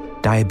disease,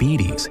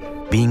 diabetes,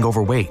 being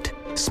overweight,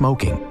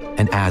 smoking,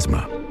 and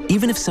asthma.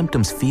 Even if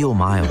symptoms feel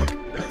mild,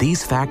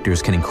 these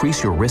factors can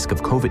increase your risk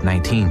of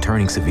COVID-19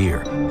 turning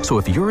severe. So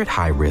if you're at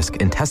high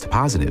risk and test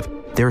positive,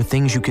 there are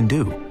things you can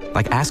do,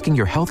 like asking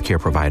your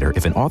healthcare provider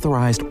if an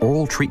authorized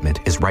oral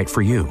treatment is right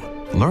for you.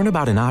 Learn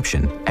about an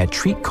option at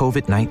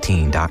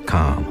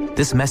treatcovid19.com.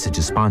 This message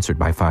is sponsored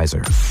by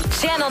Pfizer.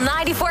 Channel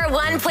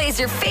 94.1 plays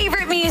your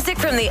favorite music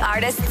from the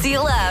artists you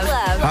love.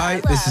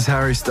 Hi, this is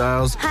Harry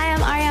Styles. Hi,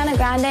 I'm Ariana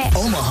Grande.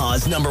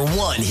 Omaha's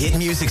 #1 hit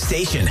music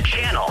station,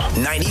 Channel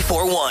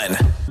 94.1.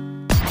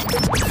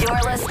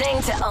 You're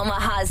listening to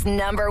Omaha's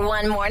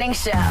 #1 morning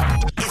show.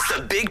 It's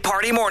the Big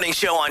Party Morning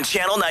Show on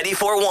Channel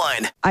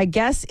 94.1. I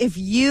guess if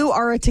you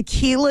are a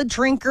tequila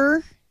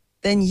drinker,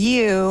 then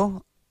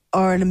you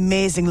are an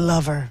amazing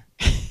lover.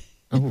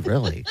 Oh,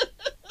 really?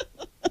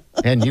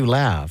 And you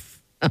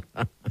laugh.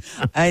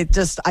 I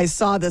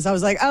saw this. I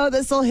was like, oh,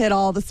 this will hit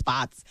all the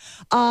spots.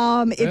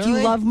 If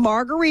you love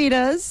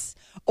margaritas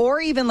or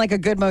even like a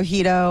good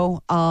mojito,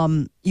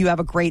 you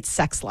have a great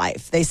sex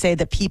life. They say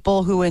that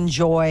people who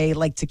enjoy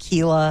like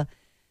tequila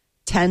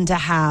tend to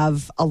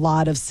have a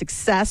lot of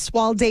success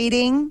while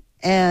dating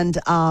and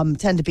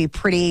tend to be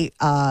pretty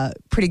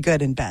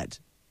good in bed.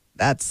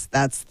 That's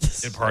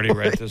Did Party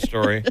write this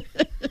story?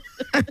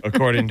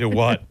 According to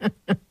what?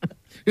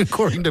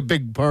 According to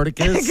Big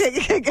Particus.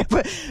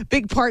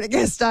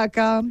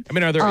 BigParticus.com. I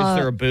mean, is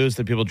there a booze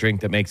that people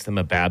drink that makes them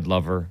a bad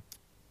lover?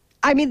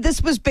 I mean,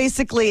 this was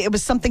basically, it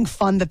was something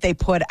fun that they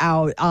put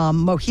out.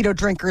 Mojito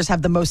drinkers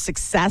have the most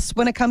success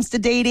when it comes to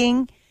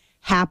dating,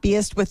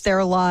 happiest with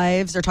their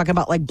lives. They're talking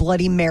about like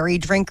Bloody Mary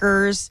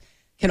drinkers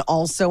can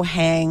also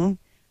hang.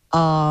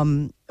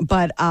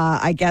 But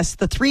I guess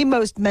the three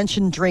most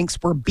mentioned drinks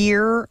were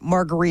beer,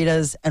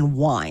 margaritas, and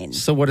wine.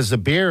 So what is a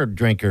beer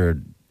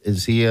drinker?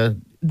 Is he a...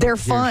 They're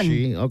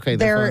fun. Okay,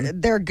 they're fun.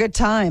 They're a good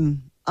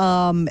time.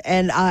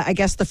 And I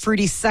guess the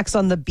fruity sex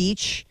on the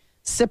beach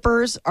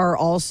sippers are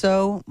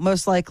also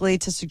most likely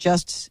to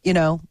suggest,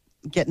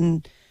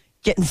 getting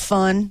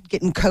fun,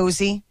 getting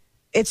cozy.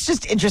 It's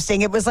just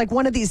interesting. It was like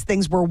one of these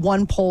things where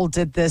one poll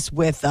did this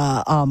with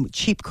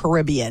Cheap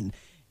Caribbean,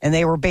 and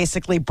they were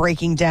basically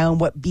breaking down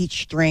what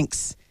beach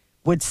drinks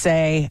would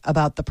say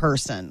about the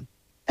person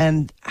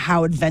and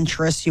how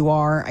adventurous you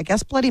are. I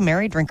guess Bloody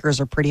Mary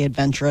drinkers are pretty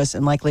adventurous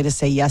and likely to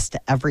say yes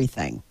to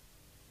everything.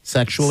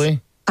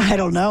 Sexually? I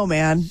don't know,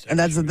 man. And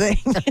that's the thing.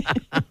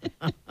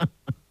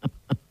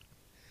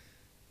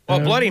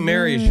 Well, Bloody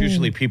Mary is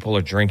usually people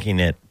are drinking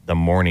it the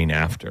morning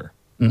after.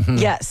 Mm-hmm.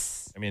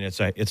 Yes. I mean, it's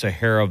a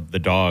hair of the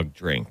dog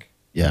drink.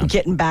 Yeah.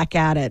 Getting back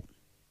at it.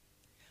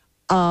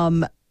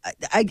 Ice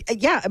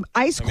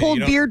cold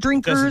beer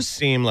drinkers. Doesn't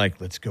seem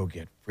like let's go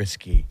get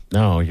frisky.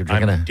 No, you're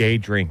drinking I'm day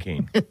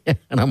drinking.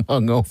 and I'm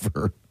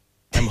hungover.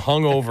 I'm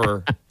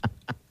hungover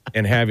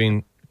and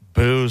having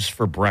booze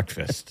for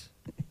breakfast.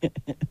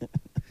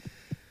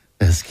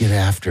 Let's get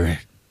after it.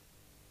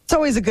 It's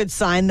always a good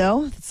sign,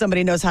 though. That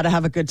somebody knows how to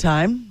have a good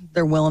time.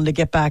 They're willing to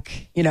get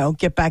back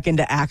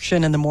into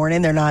action in the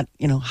morning. They're not,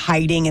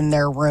 hiding in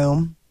their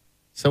room.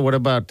 So what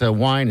about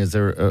wine? Is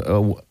there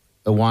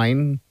a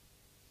wine?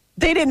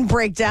 They didn't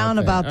break down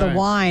about the right.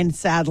 wine,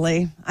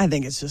 sadly. I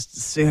think it's just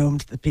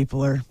assumed that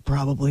people are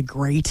probably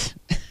great.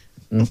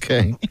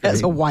 Okay.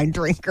 As a wine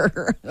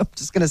drinker. I'm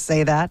just going to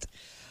say that.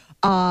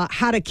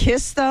 How to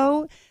kiss,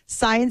 though.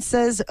 Science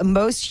says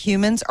most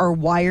humans are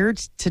wired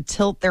to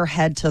tilt their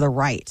head to the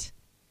right.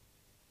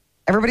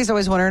 Everybody's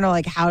always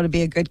wondering, how to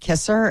be a good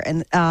kisser.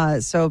 And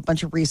so a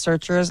bunch of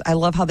researchers, I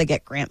love how they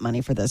get grant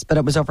money for this, but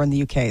it was over in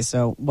the UK,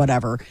 so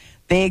whatever.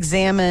 They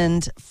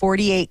examined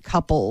 48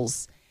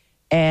 couples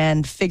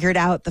and figured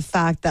out the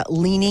fact that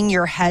leaning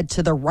your head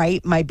to the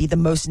right might be the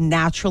most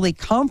naturally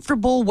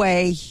comfortable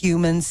way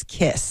humans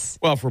kiss.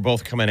 Well, if we're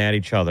both coming at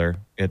each other,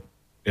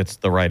 it's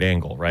the right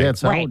angle, right? Yeah,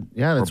 it's right.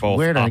 That's we're both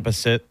weird.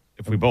 opposite.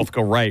 If we both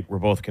go right, we're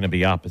both going to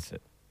be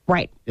opposite.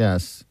 Right.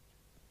 Yes.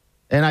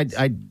 And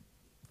I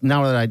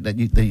now that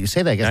you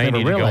say that, I guess now I never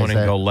you need to go realized in and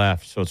that. go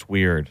left, so it's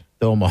weird.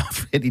 Throw them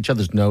off, hit each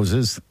other's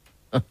noses.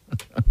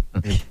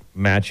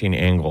 Matching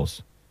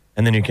angles.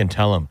 And then you can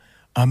tell them,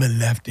 I'm a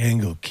left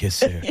angle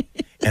kisser,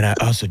 and I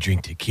also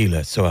drink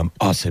tequila, so I'm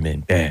awesome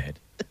in bed.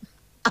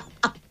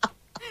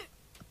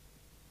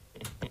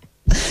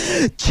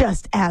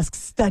 Just ask,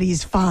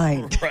 studies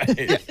find. Right.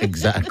 Yeah,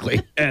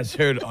 exactly. As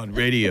heard on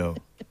radio.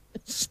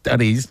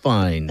 Studies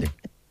find.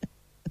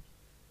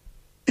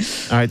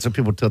 All right, so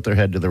people tilt their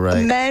head to the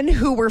right. Men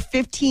who were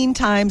 15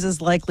 times as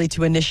likely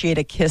to initiate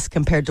a kiss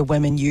compared to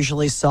women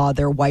usually saw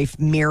their wife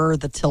mirror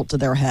the tilt to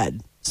their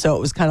head. So it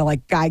was kind of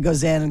like guy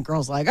goes in and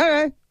girl's like,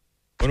 okay.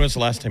 When was the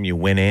last time you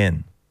went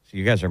in? So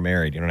you guys are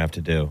married. You don't have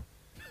to do.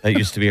 That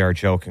used to be our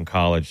joke in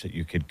college that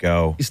you could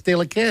go. You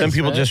steal a kiss. Some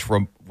people right? just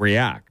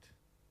react.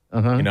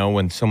 Uh-huh.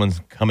 When someone's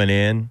coming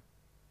in,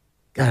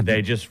 God,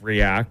 they just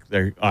react.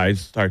 Their eyes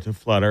start to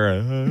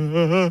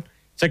flutter.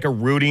 It's like a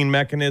rooting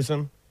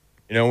mechanism.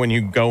 When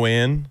you go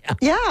in.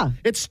 Yeah.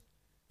 It's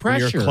When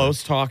pressure. you're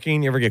close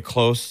talking, you ever get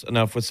close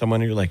enough with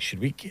someone and you're like, should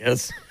we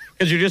kiss?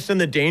 Because you're just in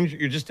the danger.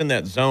 You're just in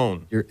that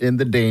zone. You're in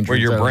the danger where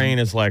your zone. brain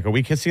is like, are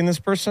we kissing this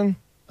person?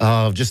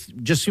 Oh,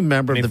 just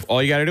remember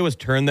All you got to do is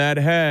turn that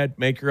head,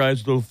 make your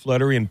eyes a little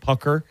fluttery and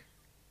pucker.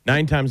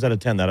 9 times out of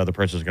 10, that other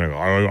person's going to go,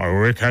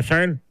 are we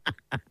kissing?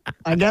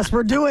 I guess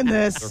we're doing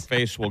Their this.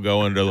 face will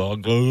go into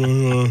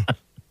the...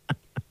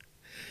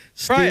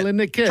 Stealing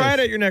the kiss. Try it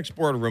at your next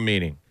boardroom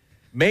meeting.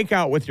 Make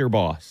out with your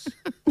boss.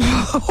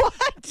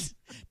 What?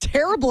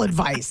 Terrible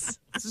advice.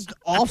 This is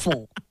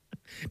awful.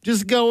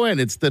 Just go in.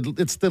 It's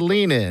the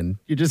lean in.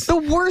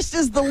 The worst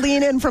is the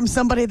lean in from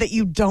somebody that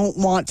you don't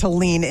want to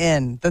lean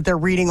in, that they're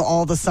reading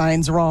all the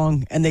signs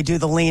wrong and they do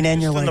the lean in.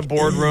 You're in like, the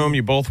boardroom,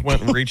 you both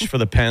went and reached for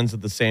the pens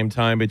at the same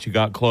time, but you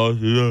got close.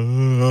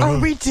 Are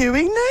we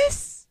doing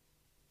this?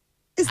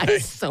 Is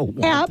this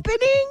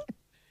happening?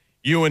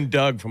 You and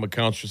Doug from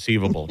Accounts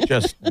Receivable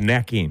just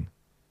necking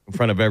in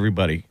front of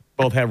everybody.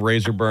 Both have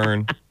razor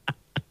burn.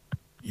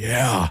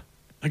 Yeah,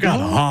 I got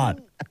hot.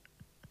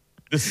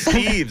 The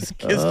Steves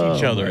kissed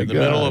each other in the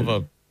middle of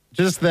a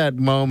just that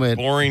moment,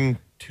 boring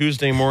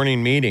Tuesday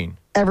morning meeting.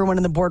 Everyone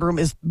in the boardroom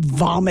is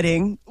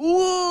vomiting.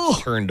 Ooh.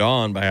 Turned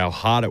on by how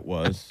hot it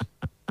was.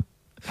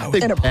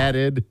 They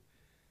patted,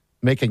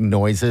 making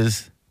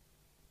noises.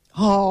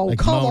 Oh,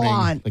 come moaning,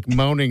 on. Like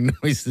moaning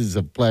noises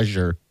of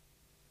pleasure.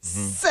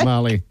 Sick.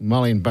 Molly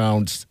and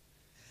bounced.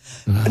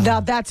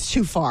 Now that's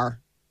too far.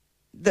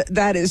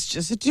 That is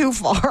just too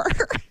far.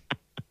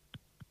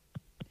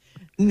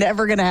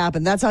 Never going to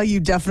happen. That's how you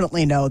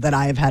definitely know that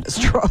I have had a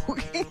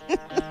stroke.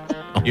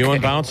 You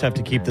and Bounce have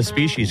to keep the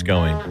species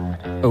going.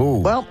 Oh.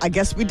 Well, I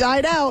guess we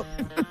died out.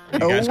 You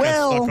guys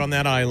got stuck on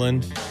that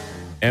island.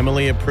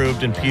 Emily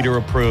approved and Peter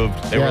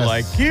approved. They were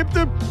like, keep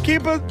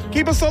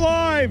us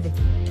alive.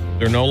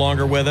 They're no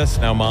longer with us.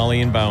 Now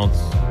Molly and Bounce.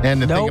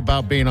 And the thing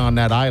about being on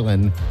that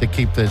island to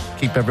keep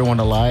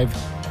everyone alive,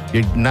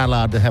 you're not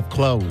allowed to have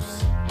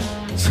clothes.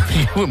 So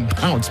you and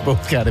Bounce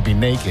both got to be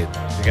naked.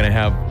 You're going to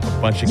have a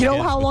bunch of You kids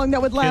know how long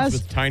that would kids last?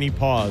 with tiny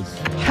paws.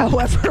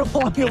 However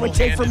long it would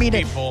take for me to...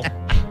 People.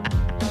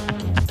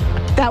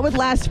 That would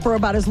last for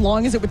about as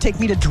long as it would take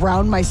me to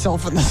drown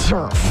myself in the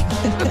surf.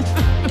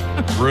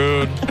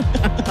 Rude.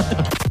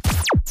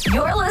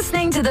 You're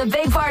listening to the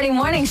Big Party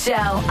Morning Show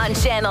on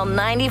Channel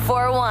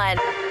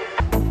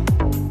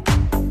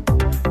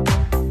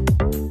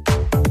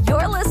 94.1.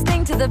 You're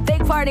listening to the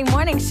Big Party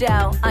Morning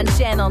Show on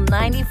Channel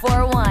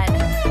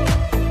 94.1.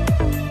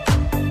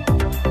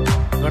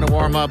 Going to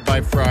warm up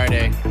by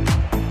Friday.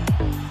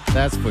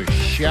 That's for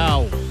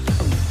sure.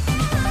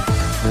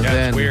 And Yeah,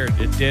 then it's weird.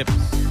 It dips.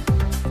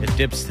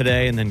 dips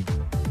today and then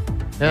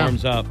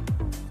warms up.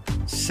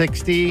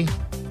 60.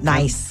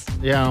 Nice.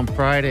 Yeah, on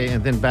Friday,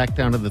 and then back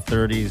down to the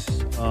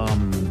 30s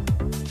on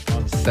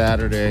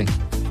Saturday.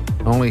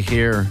 Only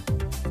here.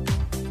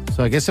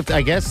 So I guess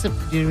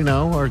if you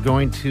are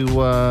going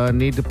to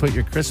need to put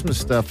your Christmas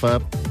stuff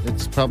up,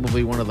 it's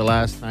probably one of the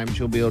last times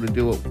you'll be able to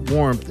do it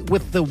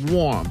with the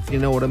warmth. You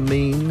know what I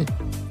mean?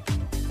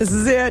 This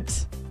is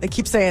it. They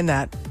keep saying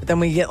that, but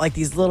then we get like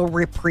these little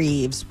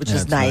reprieves, which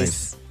is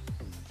nice.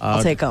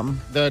 I'll take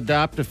them. The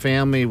Adopt a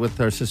Family with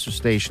our sister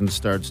station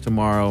starts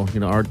tomorrow. You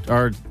know,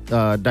 our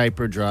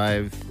diaper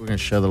drive, we're going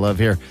to show the love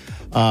here,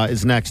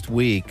 is next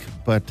week.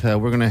 But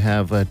we're going to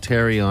have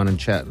Terry on and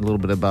chat a little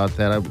bit about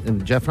that.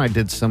 And Jeff and I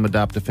did some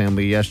Adopt a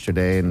Family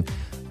yesterday,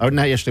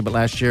 not yesterday, but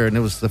last year. And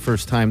it was the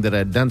first time that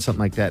I'd done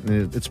something like that.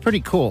 And it's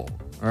pretty cool.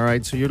 All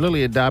right. So you're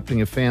literally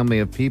adopting a family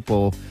of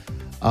people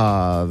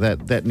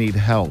that need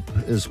help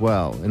as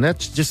well. And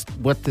that's just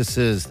what this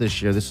is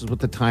this year. This is what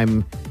the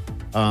time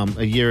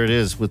a year it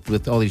is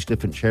with all these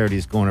different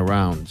charities going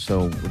around.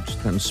 So we're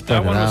just kind of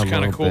spread it out a little bit. That one was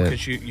kind of cool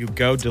because you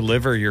go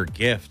deliver your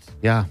gift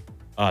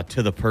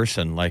to the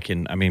person.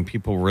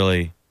 People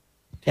really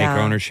take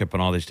ownership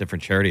on all these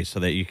different charities so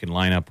that you can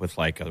line up with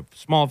like a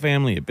small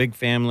family, a big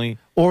family.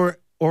 Or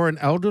an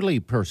elderly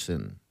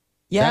person.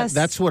 Yes.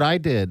 That's what I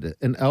did,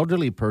 an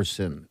elderly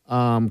person,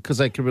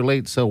 because I could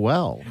relate so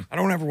well. I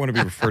don't ever want to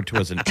be referred to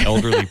as an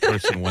elderly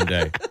person one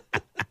day.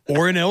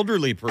 Or an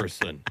elderly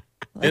person.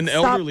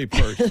 Elderly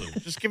person.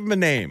 Just give him a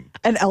name.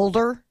 An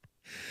elder?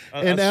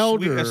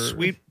 A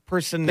sweet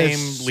person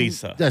named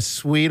Lisa. A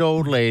sweet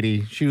old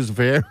lady. She was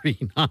very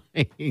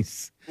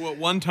nice. Well,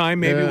 one time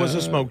maybe it was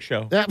a smoke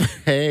show.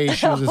 Hey,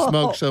 she was a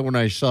smoke show when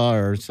I saw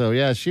her. So,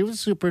 yeah, she was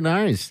super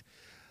nice.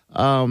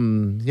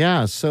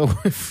 So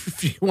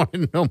if you want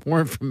to know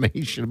more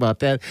information about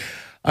that,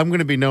 I'm going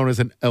to be known as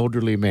an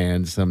elderly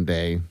man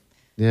someday.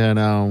 You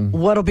know.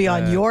 What'll be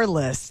on your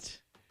list?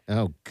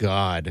 Oh,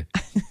 God.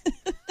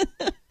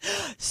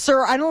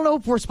 Sir, I don't know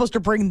if we're supposed to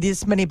bring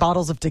this many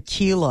bottles of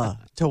tequila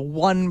to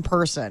one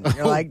person.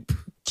 You're like,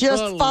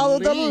 just follow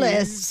the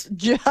list.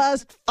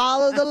 Just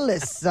follow the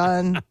list,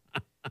 son.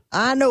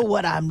 I know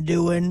what I'm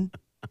doing.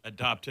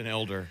 Adopt an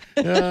elder.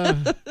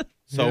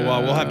 So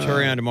we'll have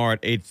Terry on tomorrow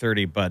at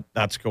 8:30, but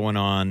that's going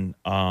on,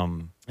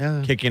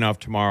 kicking off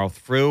tomorrow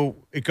through.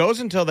 It goes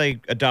until they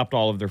adopt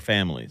all of their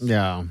families.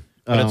 Yeah.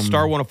 But it's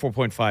Star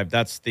 104.5.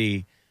 That's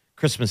the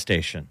Christmas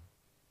station.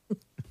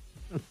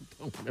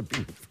 Don't want to be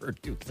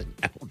referred to as an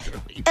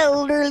elderly.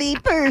 Elderly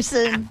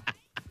person.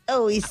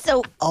 Oh, he's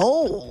so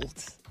old.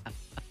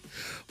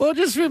 Well, it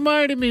just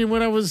reminded me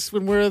when we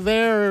were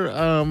there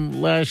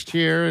last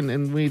year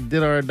and we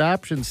did our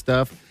adoption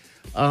stuff.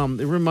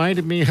 It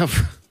reminded me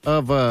of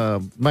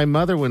my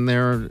mother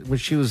when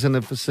she was in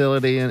a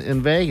facility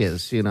in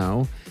Vegas, you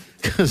know,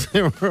 because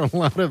there were a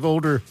lot of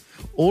older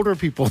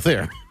people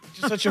there.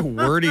 Just such a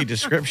wordy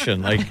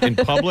description. Like in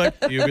public,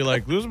 you'd be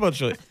like, there's a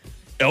bunch of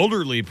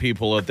elderly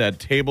people at that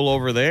table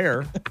over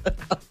there.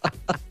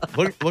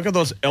 Look at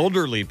those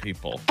elderly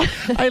people.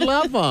 I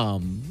love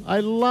them.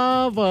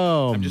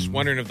 I'm just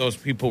wondering if those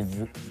people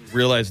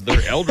realize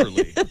they're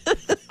elderly.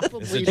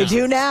 They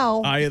do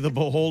now. Eye of the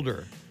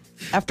beholder.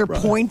 After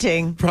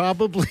pointing.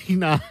 Probably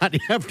not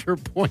after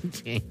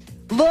pointing.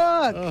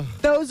 Look,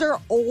 those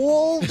are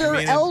older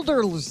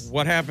elders.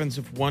 What happens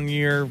if 1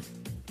 year,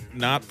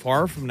 not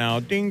far from now,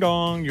 ding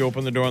dong, you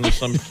open the door and there's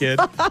some kid.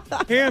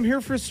 Hey, I'm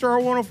here for Star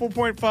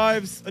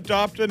 104.5's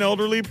Adopt an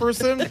Elderly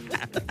Person.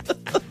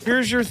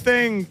 Here's your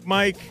thing,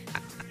 Mike.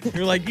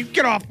 You're like, you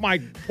get off my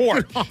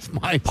porch.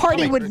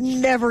 Party would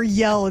never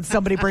yell at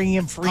somebody bringing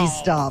him free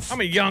stuff. I'm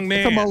a young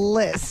man. From a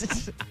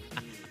list.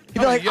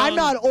 You'd be like, I'm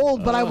not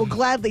old, but I will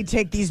gladly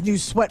take these new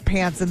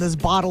sweatpants and this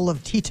bottle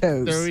of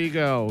Tito's. There you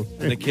go.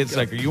 And the kid's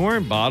like, are you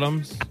wearing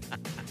bottoms?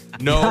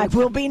 No. I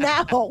will be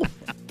now.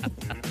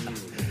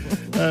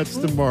 That's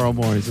tomorrow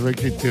morning, so make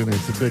sure you tune in.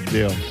 It's a big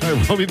deal. All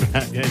right, we'll be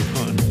back. Hang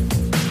on.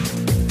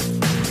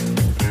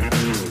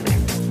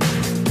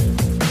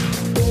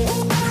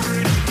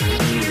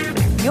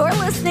 You're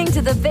listening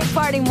to the Big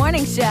Party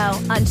Morning Show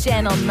on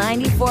Channel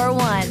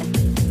 94.1.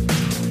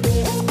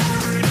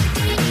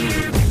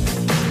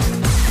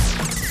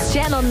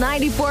 Channel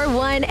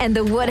 94.1 and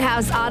the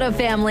Woodhouse Auto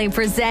Family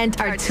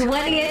present our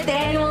 20th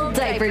annual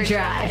diaper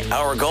drive.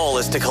 Our goal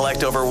is to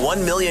collect over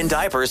 1 million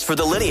diapers for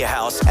the Lydia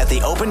House at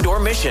the Open Door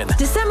Mission.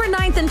 December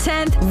 9th and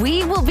 10th,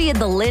 we will be at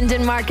the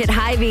Linden Market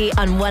Hy-Vee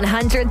on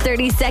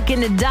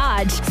 132nd and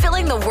Dodge,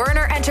 filling the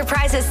Werner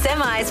Enterprises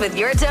semis with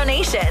your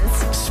donations.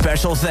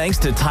 Special thanks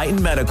to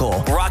Titan Medical,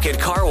 Rocket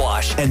Car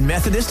Wash, and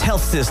Methodist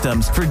Health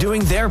Systems for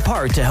doing their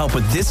part to help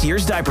with this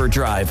year's diaper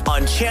drive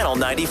on Channel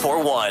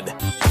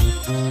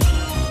 94.1.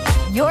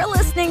 You're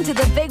listening to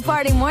the Big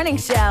Party Morning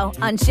Show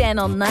on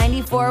Channel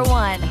 94.1.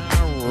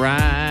 All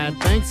right.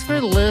 Thanks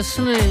for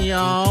listening,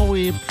 y'all.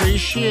 We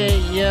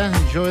appreciate you.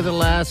 Enjoy the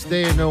last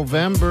day of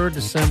November.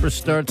 December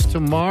starts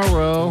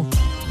tomorrow.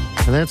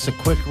 And that's a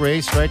quick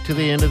race right to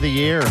the end of the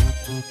year.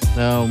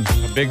 A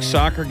big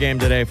soccer game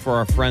today for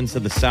our friends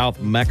of the South,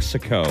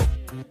 Mexico.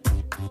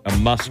 a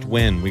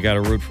must-win. We got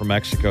to root for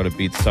Mexico to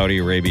beat Saudi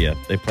Arabia.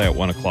 They play at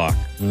 1 o'clock.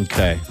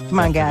 Okay. Come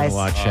on, guys.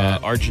 Watch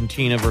that.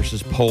 Argentina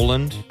versus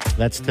Poland.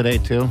 That's today,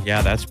 too?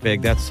 Yeah, that's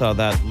big. That's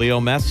that Leo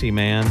Messi,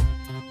 man.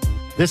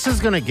 This is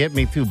going to get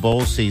me through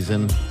bowl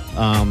season.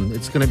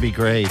 It's going to be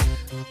great.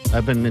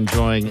 I've been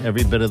enjoying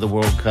every bit of the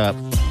World Cup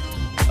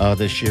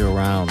this year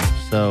around.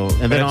 So,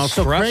 and then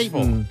also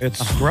Creighton.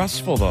 It's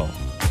stressful, though.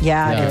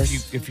 Yeah, it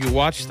is. If you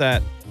watch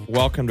that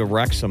Welcome to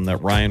Wrexham that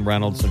Ryan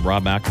Reynolds and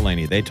Rob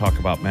McElhenney, they talk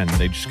about, man,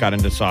 they just got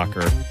into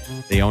soccer.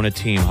 They own a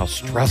team. How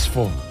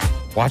stressful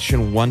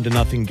watching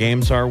 1-0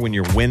 games are when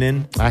you're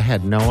winning. I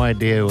had no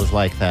idea it was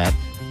like that.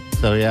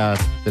 So, yeah,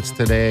 it's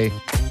today.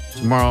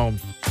 Tomorrow,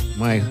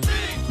 my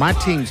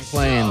team's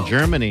playing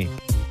Germany.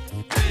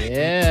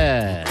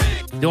 Yeah.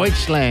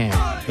 Deutschland.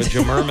 The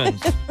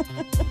Germans.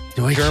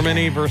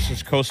 Germany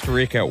versus Costa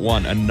Rica at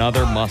 1.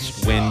 Another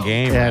must-win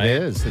game, Yeah, right?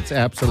 it is. It's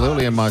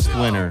absolutely a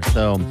must-winner.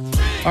 So,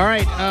 all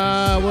right,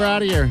 we're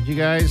out of here. You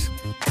guys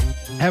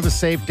have a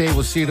safe day.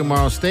 We'll see you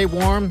tomorrow. Stay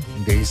warm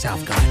and do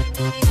yourself good.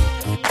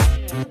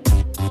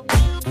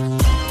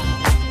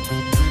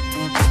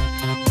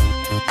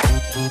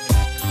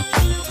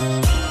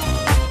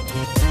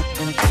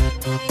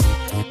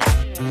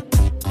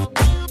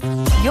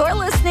 You're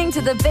listening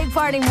to the Big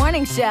Party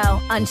Morning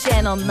Show on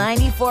Channel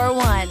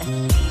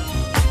 94.1.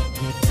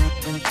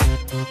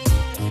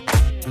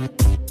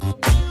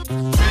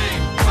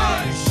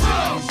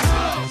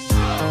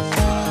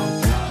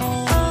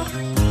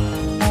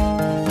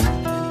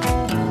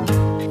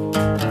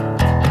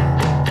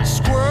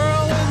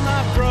 Squirrel in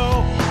my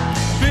fro.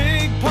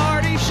 Big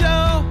party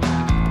show.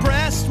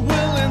 Breast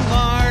will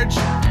enlarge.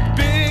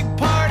 Big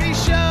party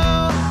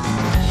show.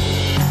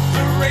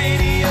 The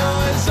radio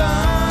is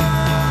on.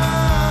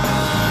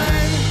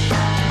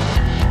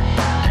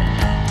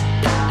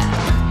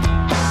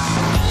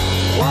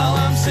 While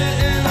I'm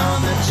sitting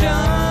on the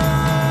john.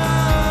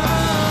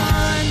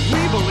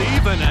 We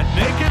believe in a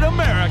naked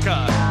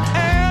America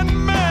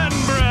and man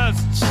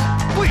breasts.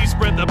 Please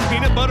spread the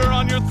peanut butter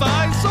on your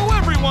thighs so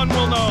everyone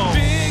will know.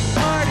 Big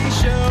party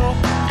show.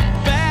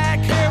 Back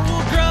hair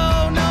will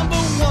grow. Number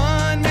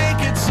one, make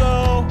it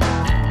so.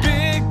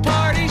 Big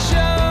party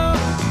show.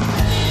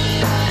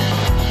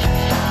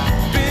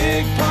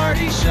 Big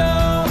party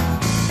show.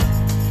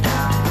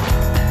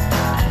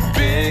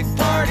 Big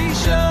party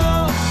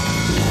show.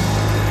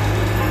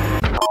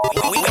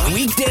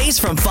 Weekdays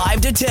from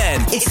 5 to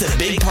 10. It's the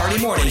Big Party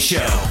Morning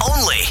Show.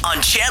 Only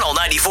on Channel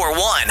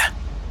 94.1.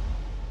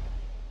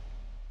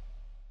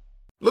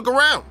 Look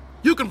around.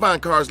 You can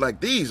find cars like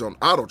these on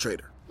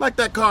AutoTrader. Like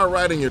that car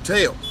right in your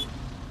tail.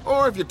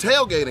 Or if you're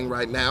tailgating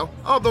right now,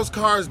 all those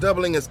cars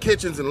doubling as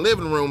kitchens and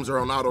living rooms are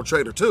on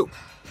AutoTrader too.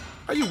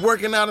 Are you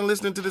working out and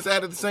listening to this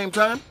ad at the same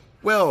time?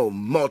 Well,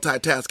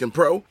 multitasking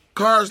pro,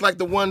 cars like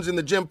the ones in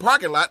the gym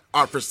parking lot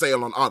are for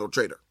sale on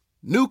AutoTrader.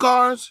 New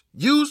cars,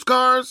 used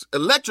cars,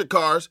 electric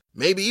cars,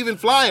 maybe even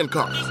flying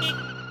cars.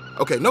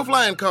 Okay, no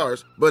flying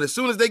cars, but as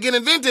soon as they get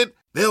invented,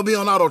 they'll be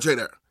on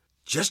AutoTrader.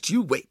 Just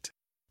you wait.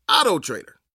 AutoTrader.